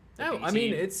 No, I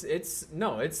mean it's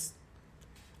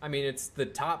the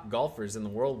top golfers in the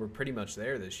world were pretty much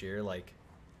there this year. Like,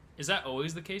 is that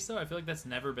always the case though? I feel like that's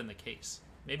never been the case.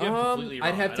 Maybe I'm completely wrong.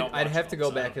 I'd have to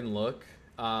go back and look.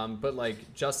 But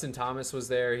like Justin Thomas was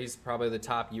there. He's probably the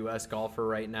top U.S. golfer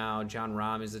right now. Jon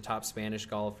Rahm is the top Spanish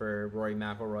golfer. Rory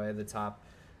McIlroy, the top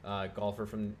golfer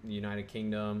from the United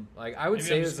Kingdom. Like I would Maybe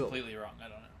say, I'm just completely wrong. I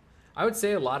don't know. I would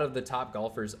say a lot of the top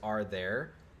golfers are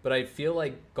there, but I feel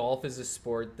like golf is a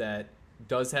sport that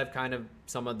does have kind of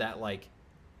some of that like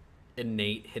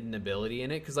innate hidden ability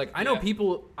in it. Because like I know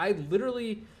people, I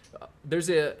literally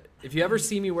if you ever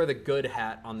see me wear the Good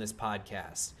hat on this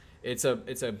podcast. It's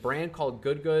a brand called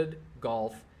Good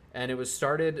Golf, and it was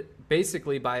started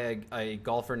basically by a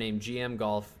golfer named GM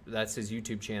Golf. That's his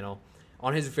YouTube channel.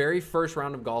 On his very first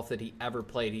round of golf that he ever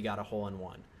played, he got a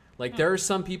hole-in-one. Like, there are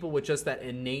some people with just that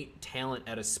innate talent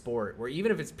at a sport where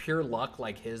even if it's pure luck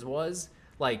like his was,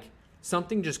 like,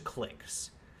 something just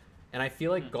clicks. And I feel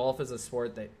like golf is a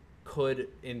sport that could,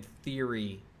 in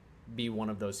theory, be one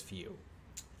of those few.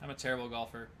 I'm a terrible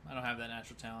golfer. I don't have that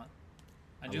natural talent.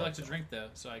 I do like to drink, though,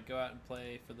 so I go out and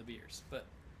play for the beers. But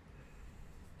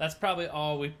that's probably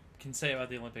all we can say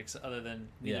about the Olympics, other than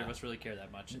neither of us really care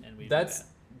that much. And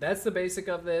that's the basic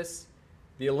of this.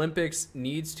 The Olympics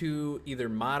needs to either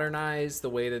modernize the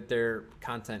way that their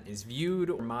content is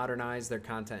viewed or modernize their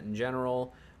content in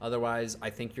general. Otherwise, I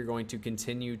think you're going to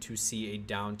continue to see a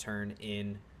downturn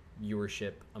in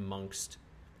viewership amongst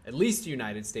at least the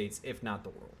United States, if not the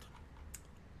world.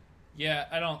 Yeah,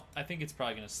 I think it's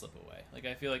probably going to slip away. Like,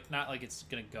 I feel like, not like it's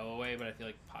going to go away, but I feel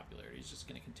like popularity is just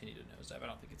going to continue to nosedive. I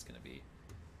don't think it's going to be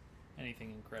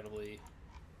anything incredibly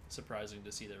surprising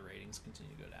to see their ratings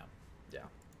continue to go down. Yeah.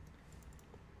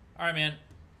 All right, man.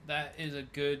 That is a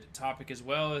good topic as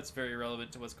well. It's very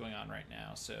relevant to what's going on right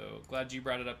now. So glad you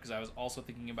brought it up because I was also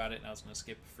thinking about it, and I was going to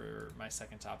skip for my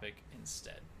second topic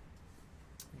instead,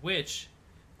 which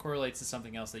correlates to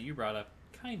something else that you brought up,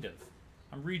 kind of.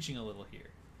 I'm reaching a little here.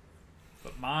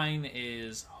 But mine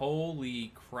is,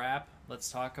 holy crap,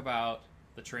 let's talk about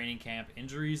the training camp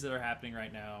injuries that are happening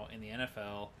right now in the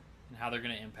NFL and how they're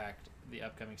going to impact the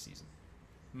upcoming season.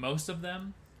 Most of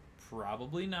them,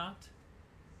 probably not,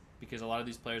 because a lot of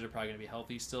these players are probably going to be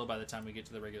healthy still by the time we get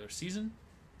to the regular season.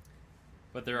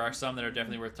 But there are some that are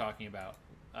definitely worth talking about.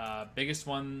 Biggest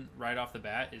one right off the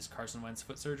bat is Carson Wentz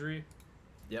foot surgery.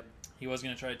 Yep. He was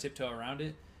going to try to tiptoe around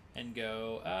it and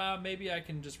go, maybe I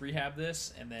can just rehab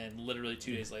this, and then literally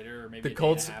 2 days later, or maybe a day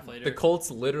and a half later. The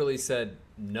Colts literally said,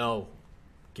 no,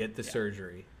 get the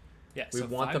surgery. Yeah, we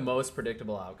want the most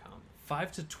predictable outcome.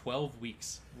 5 to 12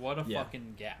 weeks. What a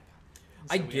fucking gap.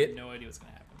 So we have no idea what's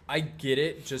going to happen. I get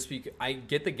it, just because I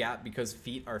get the gap because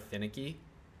feet are finicky,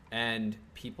 and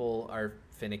people are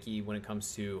finicky when it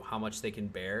comes to how much they can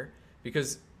bear.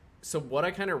 So what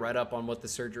I kind of read up on what the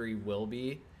surgery will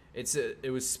be, it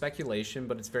was speculation,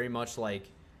 but it's very much like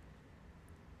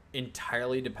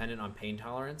entirely dependent on pain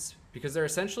tolerance, because they're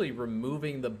essentially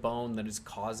removing the bone that is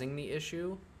causing the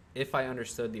issue, if I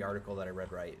understood the article that I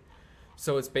read right.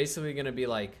 So it's basically going to be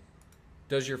like,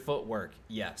 does your foot work?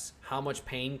 Yes. How much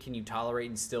pain can you tolerate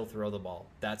and still throw the ball?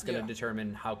 That's going to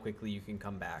determine how quickly you can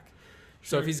come back.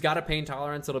 Sure. So if he's got a pain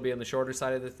tolerance, it'll be on the shorter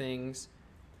side of the things.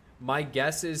 My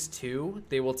guess is, too,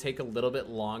 they will take a little bit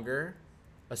longer,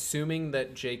 assuming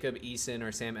that Jacob Eason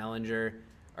or Sam Ehlinger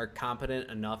are competent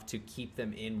enough to keep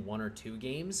them in 1 or 2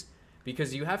 games.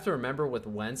 Because you have to remember with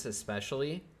Wentz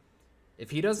especially,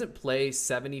 if he doesn't play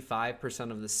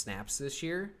 75% of the snaps this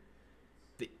year,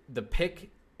 the pick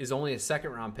is only a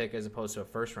second-round pick as opposed to a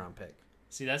first-round pick.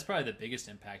 See, that's probably the biggest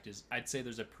impact. Is I'd say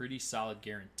there's a pretty solid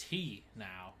guarantee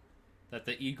now that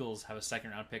the Eagles have a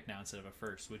second-round pick now instead of a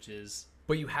first, which is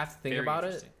But you have to think about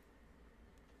it.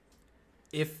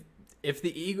 If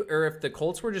the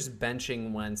Colts were just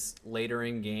benching Wentz later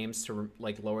in games to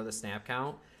like lower the snap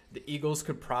count, the Eagles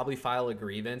could probably file a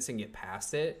grievance and get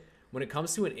past it. When it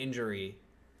comes to an injury,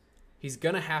 he's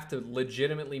gonna have to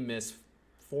legitimately miss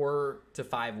 4 to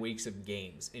 5 weeks of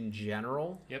games in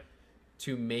general. Yep.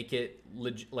 To make it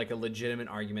like a legitimate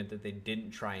argument that they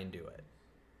didn't try and do it.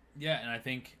 Yeah, and I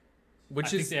think which I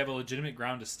is think they have a legitimate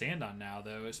ground to stand on now,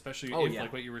 though, especially if, yeah.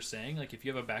 like what you were saying, like if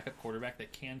you have a backup quarterback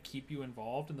that can keep you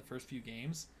involved in the first few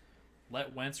games,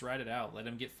 let Wentz ride it out. Let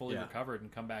him get fully recovered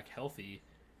and come back healthy,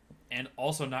 and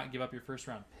also not give up your first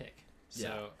round pick.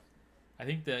 So I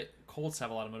think the Colts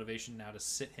have a lot of motivation now to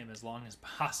sit him as long as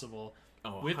possible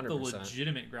with 100%. the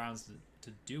legitimate grounds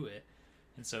to do it.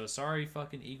 And so sorry,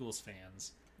 fucking Eagles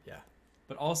fans. Yeah.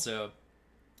 But also,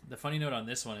 the funny note on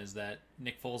this one is that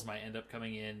Nick Foles might end up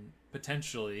coming in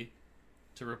potentially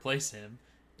to replace him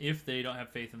if they don't have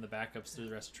faith in the backups through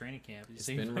the rest of training camp. It's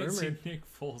been rumored. Nick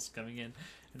Foles coming in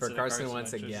for Carson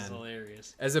Wentz which again. is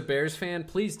hilarious. As a Bears fan,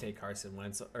 please take Carson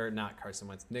Wentz, or not Carson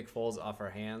Wentz, Nick Foles off our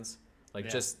hands. Like,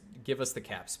 just give us the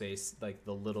cap space, like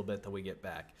the little bit that we get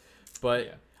back.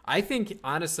 But I think,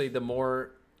 honestly, I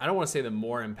don't want to say the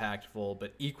more impactful,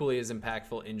 but equally as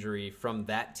impactful injury from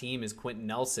that team is Quentin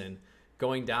Nelson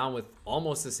going down with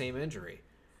almost the same injury.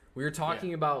 We were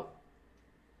talking about,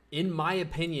 in my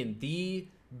opinion, the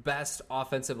best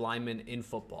offensive lineman in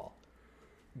football.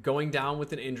 Going down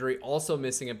with an injury, also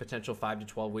missing a potential 5 to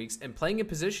 12 weeks, and playing a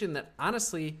position that,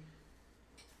 honestly,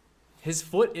 his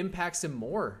foot impacts him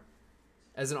more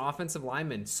as an offensive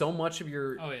lineman. So much of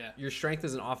your strength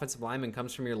as an offensive lineman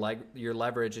comes from your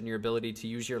leverage and your ability to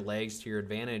use your legs to your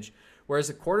advantage. Whereas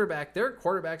a quarterback, there are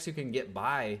quarterbacks who can get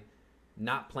by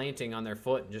not planting on their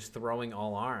foot and just throwing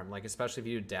all arm, like especially if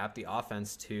you adapt the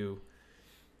offense to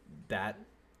that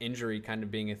injury kind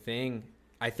of being a thing.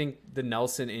 I think the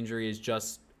Nelson injury is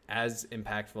just as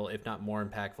impactful, if not more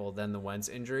impactful, than the Wentz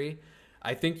injury.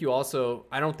 I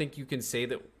don't think you can say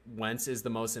that Wentz is the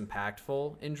most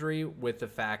impactful injury with the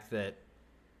fact that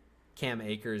Cam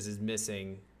Akers is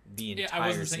missing the entire season. I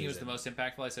wasn't saying it was the most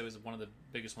impactful. I said it was one of the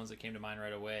biggest ones that came to mind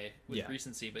right away with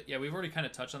recency. But yeah, we've already kind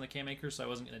of touched on the Cam Akers, so I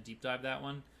wasn't going to deep dive that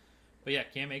one. But yeah,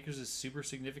 Cam Akers is super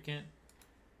significant.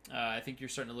 I think you're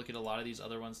starting to look at a lot of these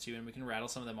other ones too, and we can rattle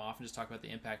some of them off and just talk about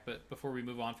the impact. But before we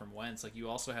move on from Wentz, like you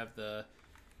also have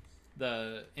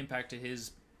the impact to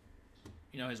his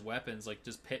weapons. Like,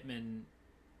 does Pittman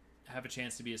have a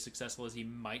chance to be as successful as he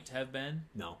might have been?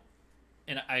 No.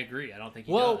 And I agree. I don't think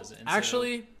he does. And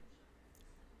actually,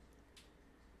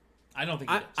 I don't think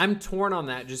he does. I'm torn on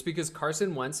that just because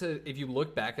Carson Wentz, if you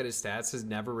look back at his stats, has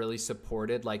never really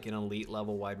supported like an elite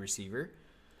level wide receiver.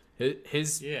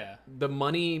 The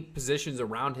money positions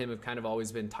around him have kind of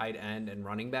always been tight end and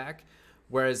running back,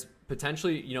 whereas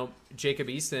potentially, Jacob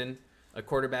Eason, a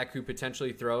quarterback who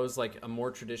potentially throws like a more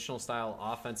traditional style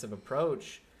offensive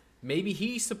approach, maybe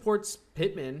he supports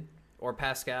Pittman or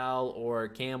Pascal or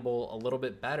Campbell a little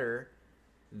bit better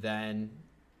than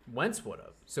Wentz would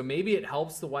have. So maybe it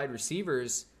helps the wide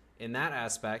receivers in that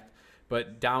aspect,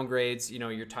 but downgrades,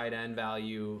 your tight end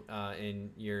value in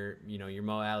your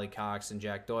Mo Alley Cox and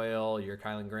Jack Doyle, your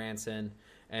Kylan Granson,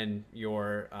 and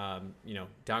your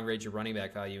downgrades your running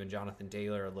back value in Jonathan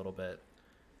Taylor a little bit.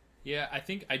 Yeah, I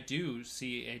think I do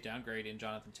see a downgrade in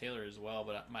Jonathan Taylor as well,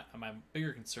 but my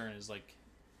bigger concern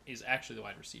is actually the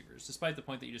wide receivers. Despite the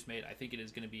point that you just made, I think it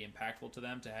is going to be impactful to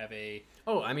them to have a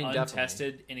untested,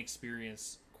 definitely.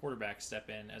 Inexperienced quarterback step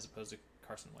in as opposed to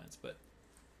Carson Wentz, but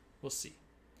we'll see.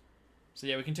 So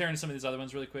yeah, we can tear into some of these other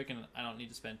ones really quick, and I don't need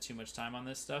to spend too much time on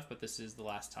this stuff, but this is the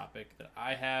last topic that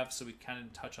I have, so we kind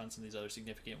of touch on some of these other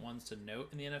significant ones to note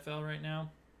in the NFL right now.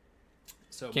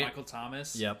 So Michael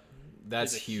Thomas. Yep.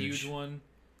 That's is a huge one.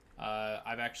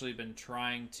 I've actually been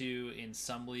trying to, in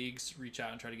some leagues, reach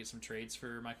out and try to get some trades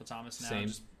for Michael Thomas now,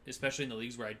 especially in the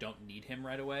leagues where I don't need him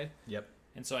right away. Yep.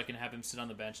 And so I can have him sit on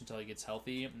the bench until he gets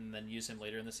healthy and then use him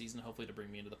later in the season, hopefully to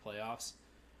bring me into the playoffs.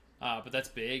 But that's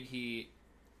big. He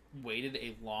waited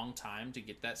a long time to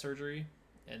get that surgery,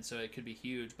 and so it could be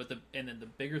huge. But then the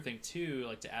bigger thing too,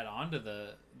 like to add on to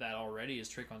that already, is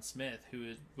Tre'Quan Smith,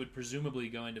 who would presumably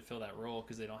go in to fill that role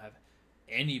because they don't have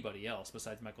anybody else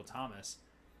besides Michael Thomas,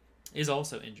 is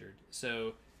also injured.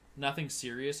 So nothing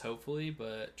serious, hopefully,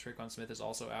 but Tre'Quan Smith is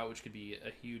also out, which could be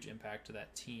a huge impact to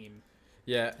that team.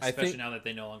 Yeah, especially now that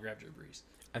they no longer have Drew Brees.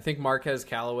 I think Marquez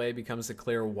Callaway becomes the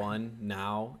clear one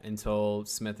now until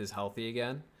Smith is healthy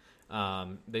again.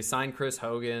 They signed Chris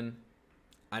Hogan.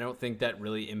 I don't think that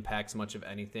really impacts much of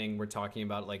anything. We're talking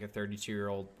about like a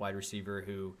 32-year-old wide receiver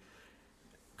who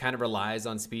kind of relies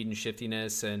on speed and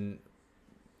shiftiness, and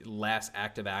last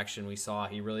active action we saw,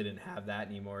 he really didn't have that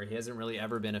anymore. He hasn't really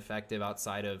ever been effective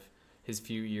outside of his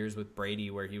few years with Brady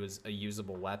where he was a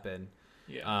usable weapon.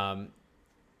 Yeah.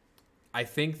 I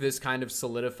think this kind of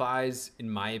solidifies, in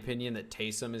my opinion, that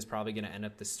Taysom is probably going to end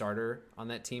up the starter on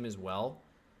that team as well,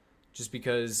 just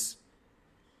because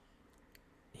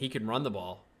he can run the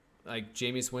ball. Like,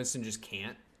 Jameis Winston just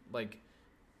can't. Like,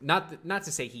 not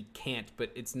to say he can't,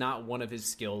 but it's not one of his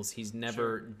skills. He's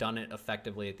never done it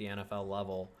effectively at the NFL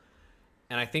level.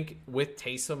 And I think with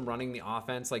Taysom running the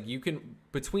offense, like you can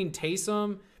between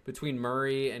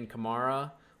Murray and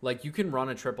Kamara, like you can run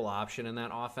a triple option in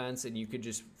that offense and you could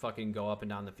just fucking go up and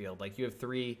down the field. Like you have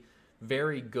 3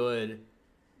 very good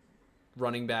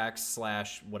running backs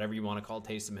 / whatever you want to call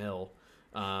Taysom Hill.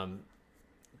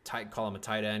 Call him a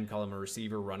tight end, call him a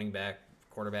receiver, running back,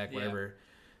 quarterback, whatever.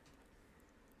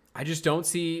 I just don't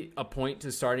see a point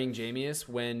to starting Jameis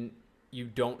when you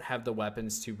don't have the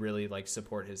weapons to really like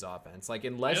support his offense. Like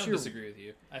unless I don't disagree with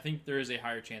you. I think there is a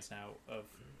higher chance now of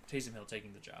Taysom Hill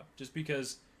taking the job, just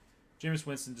because Jameis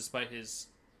Winston, despite his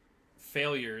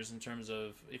failures in terms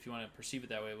of, if you want to perceive it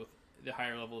that way, with the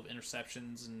higher level of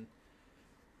interceptions and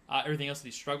everything else that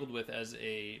he struggled with as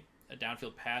a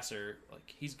downfield passer, like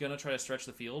he's gonna try to stretch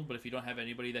the field. But if you don't have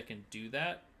anybody that can do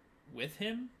that with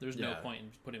him, there's no point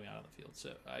in putting him out on the field.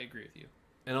 So I agree with you.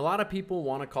 And a lot of people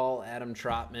want to call Adam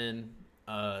Trotman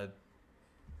a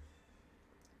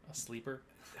sleeper.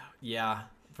 Yeah,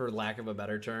 for lack of a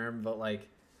better term. But, like,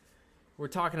 we're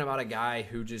talking about a guy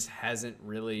who just hasn't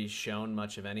really shown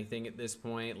much of anything at this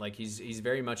point. Like, he's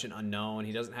very much an unknown.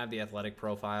 He doesn't have the athletic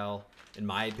profile, in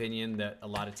my opinion, that a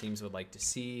lot of teams would like to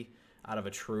see out of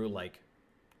a true, like,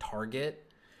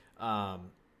 target.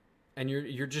 And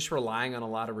you're just relying on a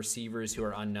lot of receivers who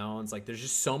are unknowns. Like, there's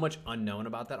just so much unknown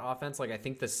about that offense. Like, I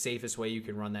think the safest way you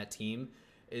can run that team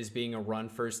is being a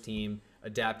run-first team,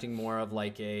 adapting more of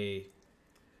like I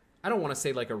don't want to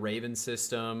say like a Raven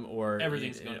system or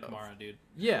everything's going to Kamara, dude.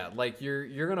 Yeah, like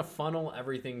you're gonna funnel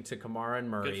everything to Kamara and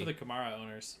Murray. Good for the Kamara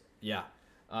owners. Yeah,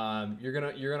 you're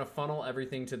gonna funnel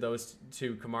everything to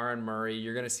Kamara and Murray.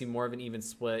 You're gonna see more of an even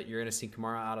split. You're gonna see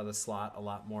Kamara out of the slot a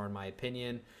lot more, in my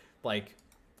opinion. Like,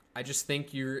 I just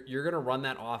think you're going to run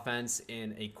that offense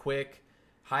in a quick,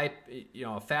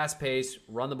 a fast pace,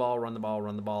 run the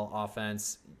ball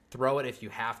offense. Throw it if you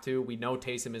have to. We know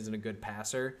Taysom isn't a good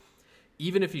passer.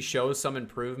 Even if he shows some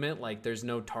improvement, like there's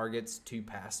no targets to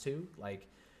pass to, like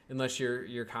unless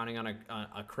you're counting on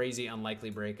a crazy unlikely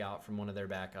breakout from one of their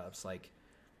backups. Like,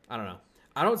 I don't know.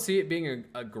 I don't see it being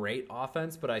a great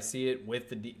offense, but I see it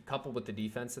with coupled with the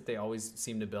defense that they always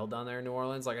seem to build down there in New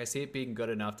Orleans. Like, I see it being good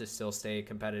enough to still stay a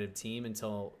competitive team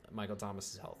until Michael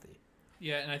Thomas is healthy.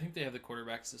 Yeah, and I think they have the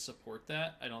quarterbacks to support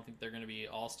that. I don't think they're going to be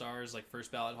all-stars, like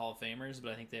first-ballot Hall of Famers,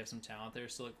 but I think they have some talent there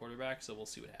still at quarterback, so we'll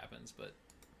see what happens. But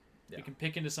we can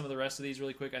pick into some of the rest of these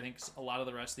really quick. I think a lot of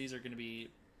the rest of these are going to be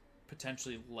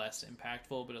potentially less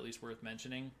impactful, but at least worth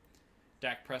mentioning.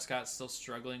 Dak Prescott's still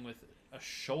struggling with a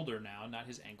shoulder now, not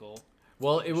his ankle.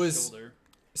 Well, it was shoulder.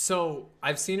 So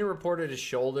I've seen it reported as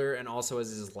shoulder and also as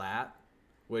his lat,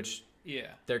 which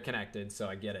they're connected, so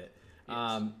I get it.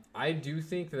 Yes. I do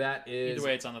think that is either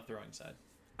way, it's on the throwing side.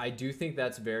 I do think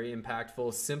that's very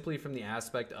impactful, simply from the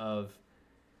aspect of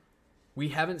we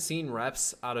haven't seen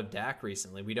reps out of Dak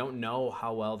recently. We don't know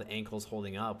how well the ankle's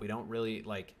holding up. We don't really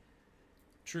like.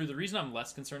 True. The reason I'm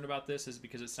less concerned about this is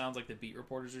because it sounds like the beat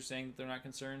reporters are saying that they're not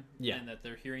concerned, and that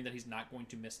they're hearing that he's not going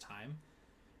to miss time.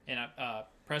 And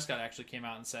Prescott actually came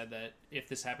out and said that if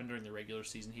this happened during the regular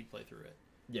season, he'd play through it.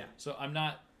 Yeah. So I'm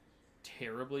not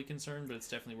terribly concerned, but it's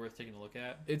definitely worth taking a look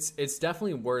at. It's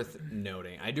definitely worth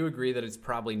noting. I do agree that it's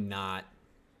probably not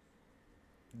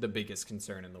the biggest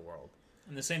concern in the world.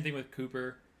 And the same thing with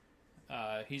Cooper.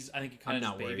 I think he kind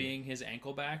of babying his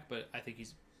ankle back, but I think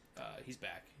he's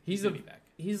back. He's back.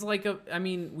 He's like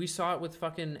we saw it with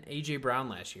fucking AJ Brown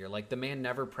last year. Like, the man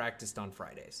never practiced on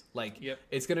Fridays. Like,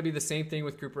 It's going to be the same thing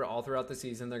with Cooper all throughout the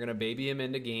season. They're going to baby him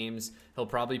into games. He'll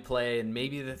probably play in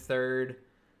maybe the third.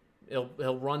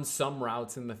 He'll run some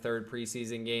routes in the third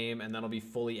preseason game, and then he'll be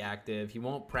fully active. He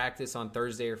won't practice on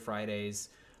Thursday or Fridays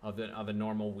of a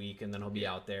normal week, and then he'll be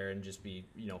out there and just be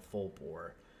full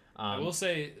bore. I will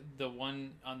say the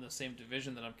one on the same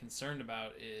division that I'm concerned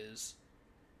about is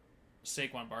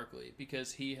Saquon Barkley,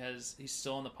 because he's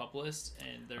still on the PUP list,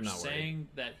 and they're saying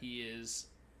that he is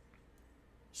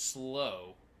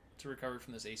slow to recover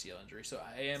from this ACL injury. So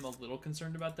I am a little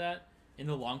concerned about that. In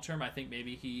the long term, I think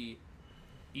maybe he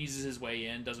eases his way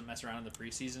in, doesn't mess around in the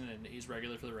preseason, and he's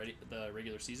regular for the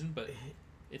regular season, but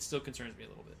it still concerns me a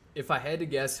little bit. If I had to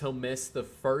guess, he'll miss the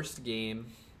first game.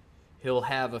 He'll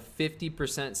have a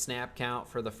 50% snap count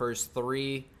for the first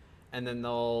 3, and then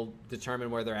they'll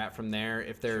determine where they're at from there.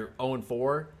 If they're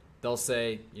 0-4, they'll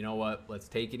say, you know what, let's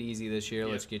take it easy this year.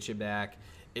 Let's get you back.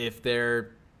 If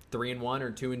they're 3-1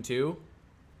 or 2-2,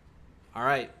 all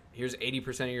right, here's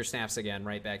 80% of your snaps again,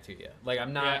 right back to you. Like,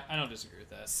 I'm not. Yeah, I don't disagree with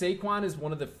that. Saquon is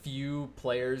one of the few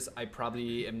players I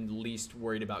probably am least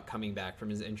worried about coming back from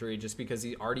his injury, just because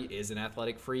he already is an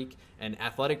athletic freak, and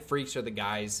athletic freaks are the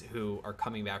guys who are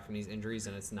coming back from these injuries,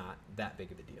 and it's not that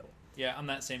big of a deal. Yeah, on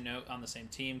that same note, on the same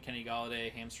team, Kenny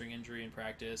Galladay, hamstring injury in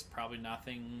practice, probably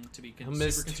nothing to be He'll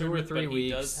miss super 2 concerned or with, 3 but weeks.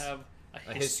 he does have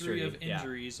a history of yeah.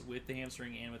 injuries with the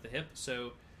hamstring and with the hip,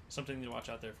 so something to watch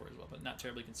out there for as well, but not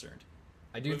terribly concerned.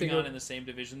 I do Moving think on in the same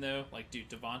division, though, like, dude,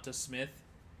 Devonta Smith,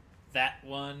 that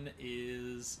one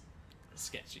is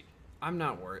sketchy. I'm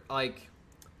not worried. Like,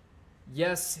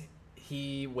 yes,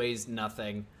 he weighs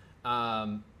nothing.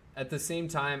 At the same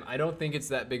time, I don't think it's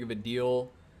that big of a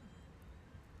deal.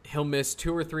 He'll miss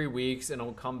 2 or 3 weeks, and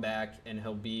he'll come back, and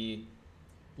he'll be...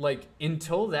 Like,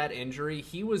 until that injury,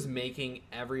 he was making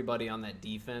everybody on that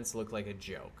defense look like a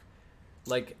joke.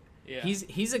 Like, Yeah.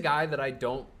 he's a guy that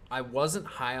I wasn't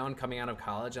high on coming out of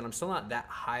college, and I'm still not that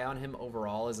high on him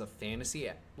overall as a fantasy,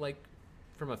 like,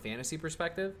 from a fantasy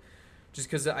perspective, just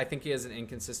because I think he has an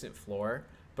inconsistent floor.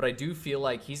 But I do feel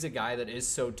like he's a guy that is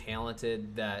so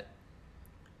talented that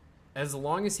as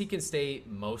long as he can stay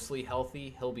mostly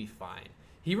healthy, he'll be fine.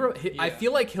 I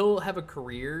feel like he'll have a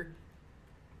career.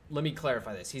 Let me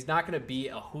clarify this. He's not going to be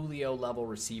a Julio level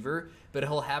receiver, but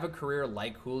he'll have a career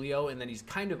like Julio, and then he's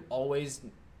kind of always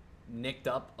nicked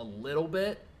up a little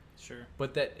bit, Sure.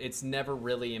 but that it's never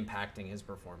really impacting his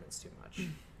performance too much.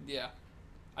 Yeah.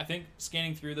 I think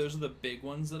scanning through, those are the big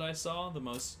ones that I saw, the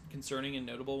most concerning and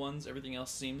notable ones. Everything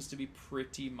else seems to be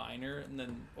pretty minor, and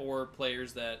then or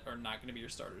players that are not going to be your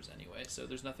starters anyway. So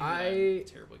there's nothing that I'm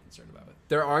terribly concerned about with.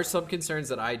 There are some concerns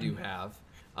that I do have.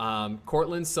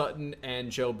 Cortland Sutton and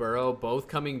Joe Burrow both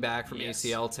coming back from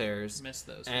ACL tears. Missed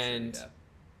those. And sure,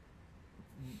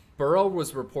 Burrow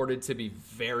was reported to be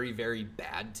very, very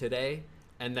bad today,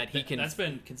 and that he can. That's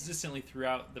been consistently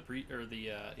throughout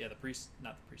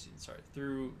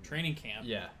through training camp.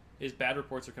 Yeah. His bad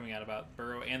reports are coming out about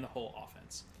Burrow and the whole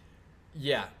offense.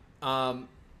 Yeah.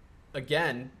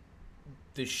 Again,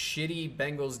 the shitty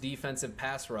Bengals defensive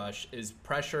pass rush is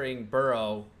pressuring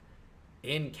Burrow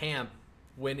in camp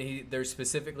when they're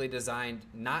specifically designed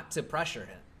not to pressure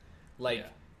him. Like,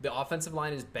 the offensive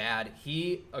line is bad.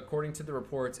 He, according to the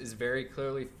reports, is very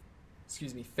clearly,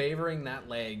 favoring that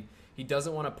leg. He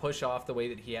doesn't want to push off the way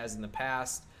that he has in the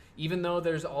past, even though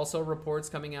there's also reports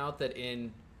coming out that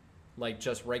in, like,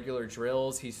 just regular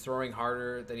drills, he's throwing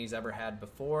harder than he's ever had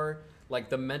before. Like,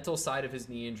 the mental side of his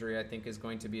knee injury, I think, is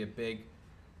going to be a big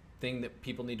thing that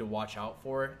people need to watch out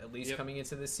for, at least coming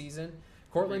into this season.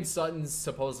 Cortland Sutton's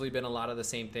supposedly been a lot of the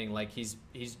same thing. Like, he's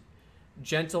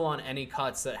gentle on any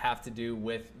cuts that have to do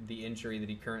with the injury that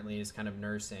he currently is kind of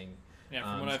nursing. Yeah,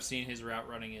 from what I've seen, his route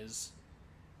running has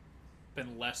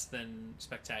been less than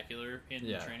spectacular in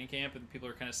training camp, and people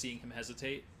are kind of seeing him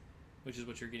hesitate, which is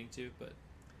what you're getting to. But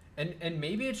and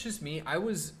maybe it's just me. I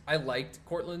liked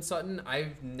Cortland Sutton.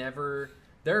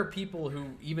 There are people who,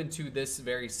 even to this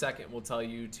very second, will tell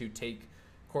you to take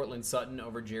Cortland Sutton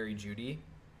over Jerry Jeudy,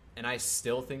 and I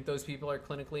still think those people are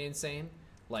clinically insane.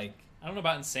 Like, I don't know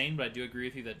about insane, but I do agree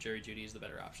with you that Jerry Jeudy is the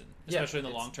better option, especially in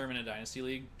the long term in a dynasty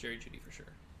league. Jerry Jeudy for sure.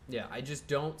 Yeah, I just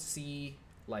don't see,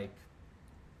 like,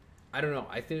 I don't know.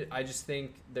 I just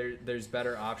think there's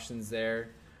better options there.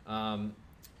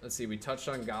 Let's see. We touched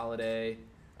on Galladay.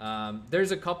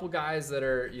 There's a couple guys that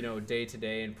are, day to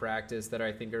day in practice that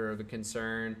I think are of a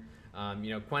concern.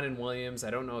 Quentin Williams.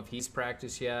 I don't know if he's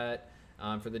practiced yet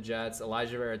for the Jets.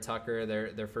 Elijah Vera Tucker,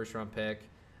 their first round pick.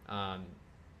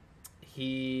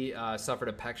 He suffered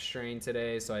a pec strain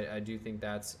today, so I do think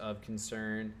that's of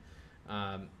concern.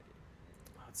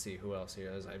 Let's see who else here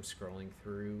is. I'm scrolling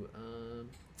through.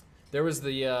 There was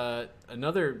the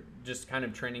another just kind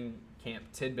of training camp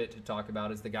tidbit to talk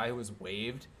about is the guy who was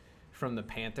waived from the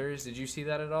Panthers. Did you see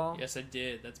that at all? Yes, I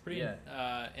did. That's pretty.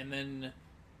 Yeah. And then,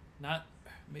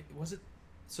 was it?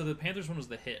 So the Panthers one was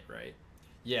the hit, right?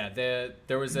 Yeah.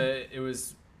 There was it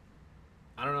was.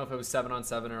 I don't know if it was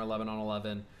 7-on-7 or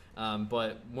 11-on-11,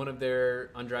 but one of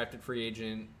their undrafted free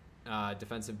agent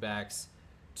defensive backs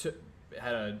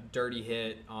had a dirty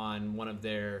hit on one of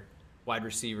their wide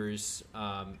receivers,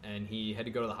 and he had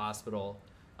to go to the hospital,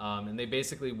 and they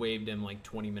basically waived him like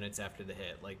 20 minutes after the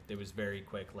hit. Like, it was very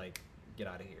quick, like, get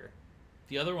out of here.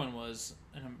 The other one was,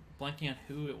 and I'm blanking on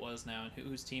who it was now and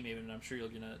whose team even, and I'm sure you're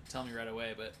going to tell me right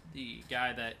away, but the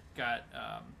guy that got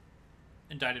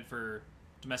indicted for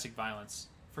domestic violence,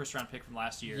 first round pick from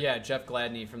last year. Yeah, Jeff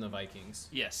Gladney from the Vikings.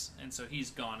 Yes, and so he's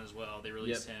gone as well. They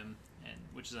released him,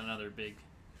 which is another big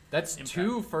That's impact.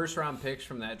 2 first-round picks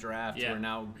from that draft who are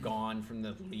now gone from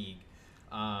the league.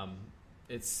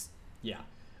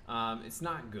 It's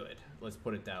not good. Let's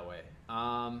put it that way.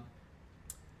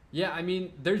 Yeah, I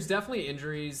mean, there's definitely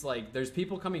injuries. Like, there's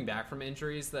people coming back from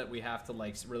injuries that we have to,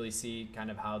 like, really see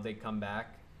kind of how they come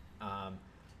back.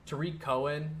 Tariq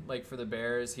Cohen, like, for the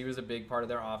Bears, he was a big part of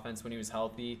their offense when he was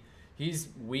healthy. He's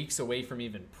weeks away from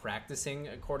even practicing,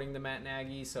 according to Matt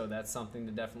Nagy, so that's something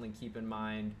to definitely keep in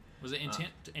mind. Was it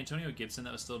Antonio Gibson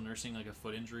that was still nursing, like, a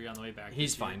foot injury on the way back?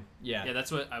 He's fine, yeah. Yeah,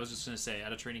 that's what I was just going to say.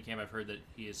 At a training camp, I've heard that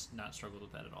he has not struggled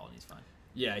with that at all, and he's fine.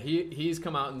 Yeah, he's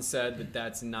come out and said that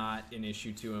that's not an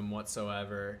issue to him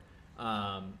whatsoever.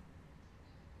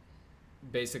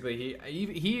 Basically,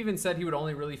 he even said he would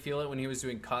only really feel it when he was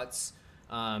doing cuts,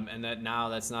 and that now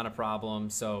that's not a problem.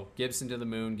 So Gibson to the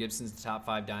moon. Gibson's the top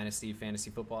 5 dynasty fantasy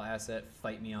football asset.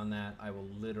 Fight me on that. I will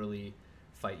literally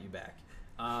fight you back.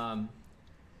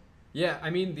 Yeah, I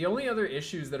mean, the only other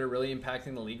issues that are really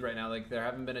impacting the league right now, like there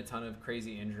haven't been a ton of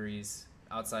crazy injuries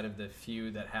outside of the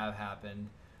few that have happened.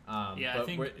 I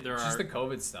think there are just the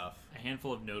COVID stuff. A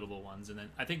handful of notable ones, and then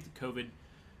I think the COVID,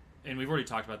 and we've already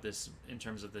talked about this in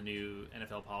terms of the new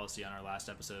NFL policy on our last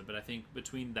episode. But I think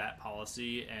between that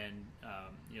policy and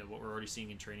what we're already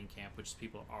seeing in training camp, which is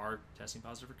people are testing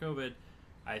positive for COVID,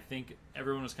 I think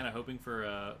everyone was kind of hoping for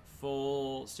a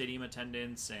full stadium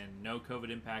attendance and no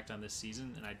COVID impact on this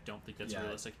season, and I don't think that's a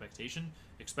realistic expectation.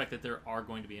 Expect that there are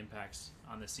going to be impacts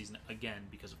on this season again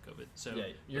because of COVID. So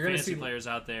you're going to see players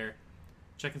out there.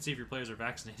 Check and see if your players are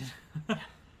vaccinated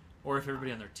or if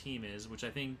everybody on their team is, which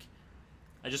I think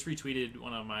I just retweeted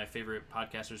one of my favorite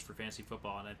podcasters for fantasy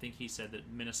football, and I think he said that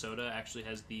Minnesota actually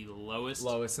has the lowest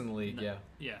in the league, the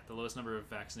lowest number of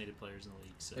vaccinated players in the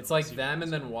league. So it's like them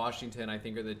and then Washington, I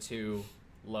think, are the 2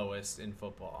 lowest in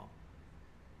football.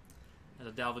 As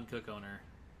a Dalvin Cook owner.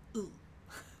 Ooh.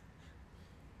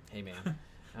 Hey, man.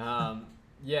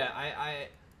 I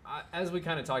as we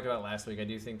kind of talked about last week, I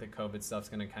do think that COVID stuff's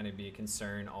going to kind of be a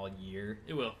concern all year.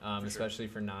 It will, especially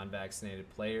for non-vaccinated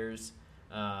players.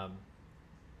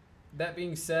 That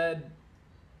being said,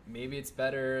 maybe it's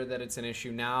better that it's an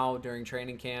issue now during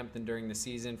training camp than during the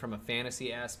season from a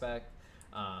fantasy aspect.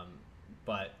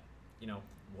 But,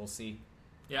 we'll see.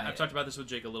 Yeah, I've talked about this with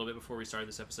Jake a little bit before we started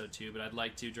this episode too, but I'd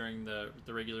like to during the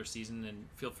regular season, and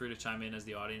feel free to chime in as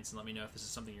the audience and let me know if this is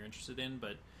something you're interested in.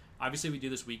 But obviously we do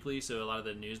this weekly, so a lot of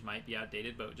the news might be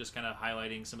outdated, but just kind of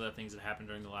highlighting some of the things that happened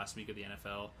during the last week of the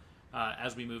NFL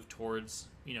as we move towards,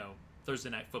 Thursday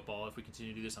Night Football, if we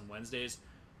continue to do this on Wednesdays,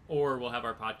 or we'll have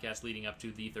our podcast leading up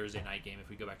to the Thursday night game if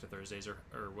we go back to Thursdays or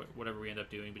whatever we end up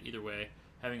doing. But either way,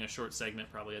 having a short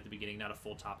segment probably at the beginning, not a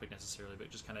full topic necessarily, but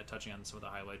just kind of touching on some of the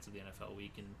highlights of the NFL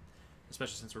week, and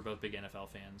especially since we're both big NFL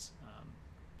fans.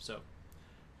 So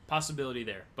possibility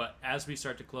there. But as we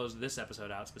start to close this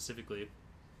episode out specifically,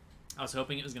 I was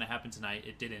hoping it was going to happen tonight.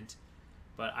 It didn't.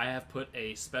 But I have put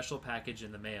a special package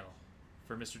in the mail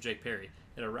for Mr. Jake Perry.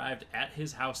 It arrived at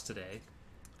his house today,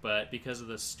 but because of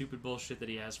the stupid bullshit that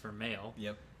he has for mail, he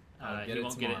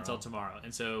won't get it until tomorrow.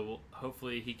 And so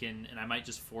hopefully he can, and I might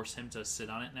just force him to sit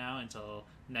on it now until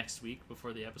next week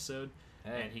before the episode,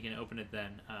 and he can open it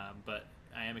then. But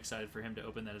I am excited for him to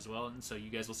open that as well, and so you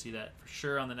guys will see that for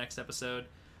sure on the next episode.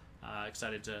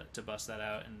 Excited to bust that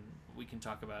out, and we can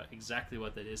talk about exactly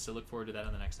what that is, so look forward to that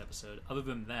on the next episode. Other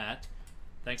than that,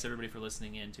 thanks everybody for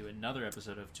listening in to another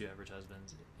episode of Two Average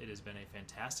Husbands. It has been a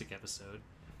fantastic episode.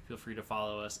 Feel free to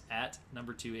follow us at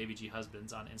 #2AVG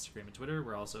Husbands on Instagram and Twitter.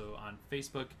 We're also on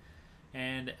Facebook,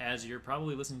 and as you're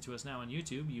probably listening to us now on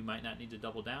YouTube, you might not need to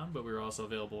double down, but we're also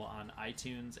available on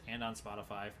iTunes and on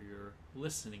Spotify for your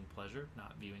listening pleasure,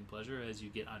 not viewing pleasure, as you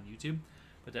get on YouTube,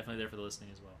 but definitely there for the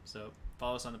listening as well. So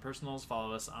follow us on the personals,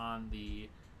 follow us on the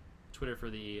Twitter for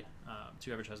the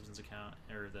Two Average Husbands account,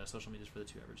 or the social medias for the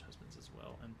Two Average Husbands as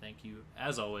well. And thank you,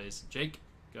 as always. Jake,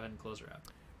 go ahead and close her out.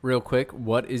 Real quick,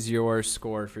 what is your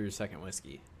score for your second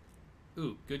whiskey?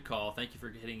 Ooh, good call. Thank you for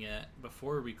hitting it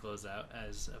before we close out,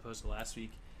 as opposed to last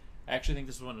week. I actually think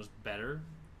this one was better,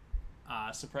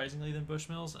 surprisingly, than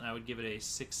Bushmills, and I would give it a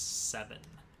 6.7.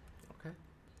 Okay.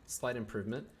 Slight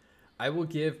improvement. I will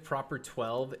give Proper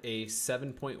 12 a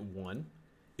 7.1.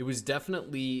 It was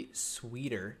definitely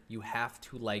sweeter. You have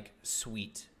to like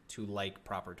sweet to like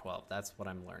Proper 12. That's what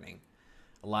I'm learning.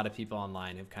 A lot of people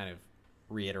online have kind of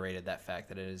reiterated that fact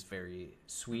that it is very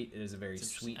sweet. It is a very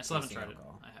sweet I still haven't tried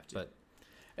alcohol. it. I have to. But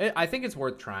I think it's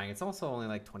worth trying. It's also only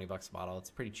like $20 a bottle. It's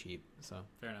pretty cheap. So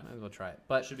fair enough. Might as well try it.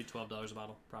 But it should be $12 a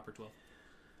bottle. Proper 12.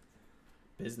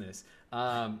 Business.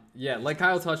 Like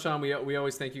Kyle touched on, we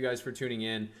always thank you guys for tuning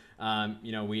in.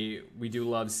 We do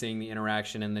love seeing the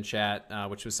interaction in the chat,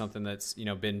 which was something that's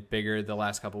been bigger the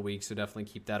last couple of weeks, so definitely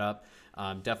keep that up.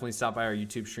 Definitely stop by our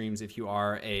YouTube streams if you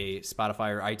are a Spotify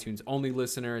or iTunes only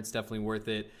listener. It's definitely worth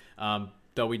it.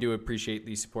 though we do appreciate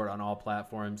the support on all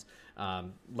platforms.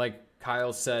 Like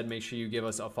Kyle said, make sure you give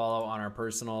us a follow on our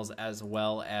personals as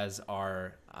well as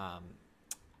our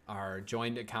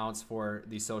joined accounts for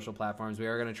the social platforms. We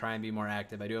are going to try and be more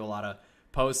active. I do have a lot of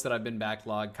posts that I've been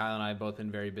backlogged. Kyle and I have both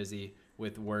been very busy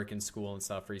with work and school and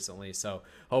stuff recently. So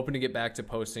hoping to get back to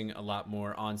posting a lot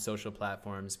more on social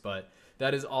platforms. But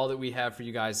that is all that we have for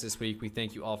you guys this week. We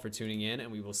thank you all for tuning in,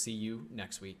 and we will see you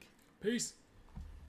next week. Peace.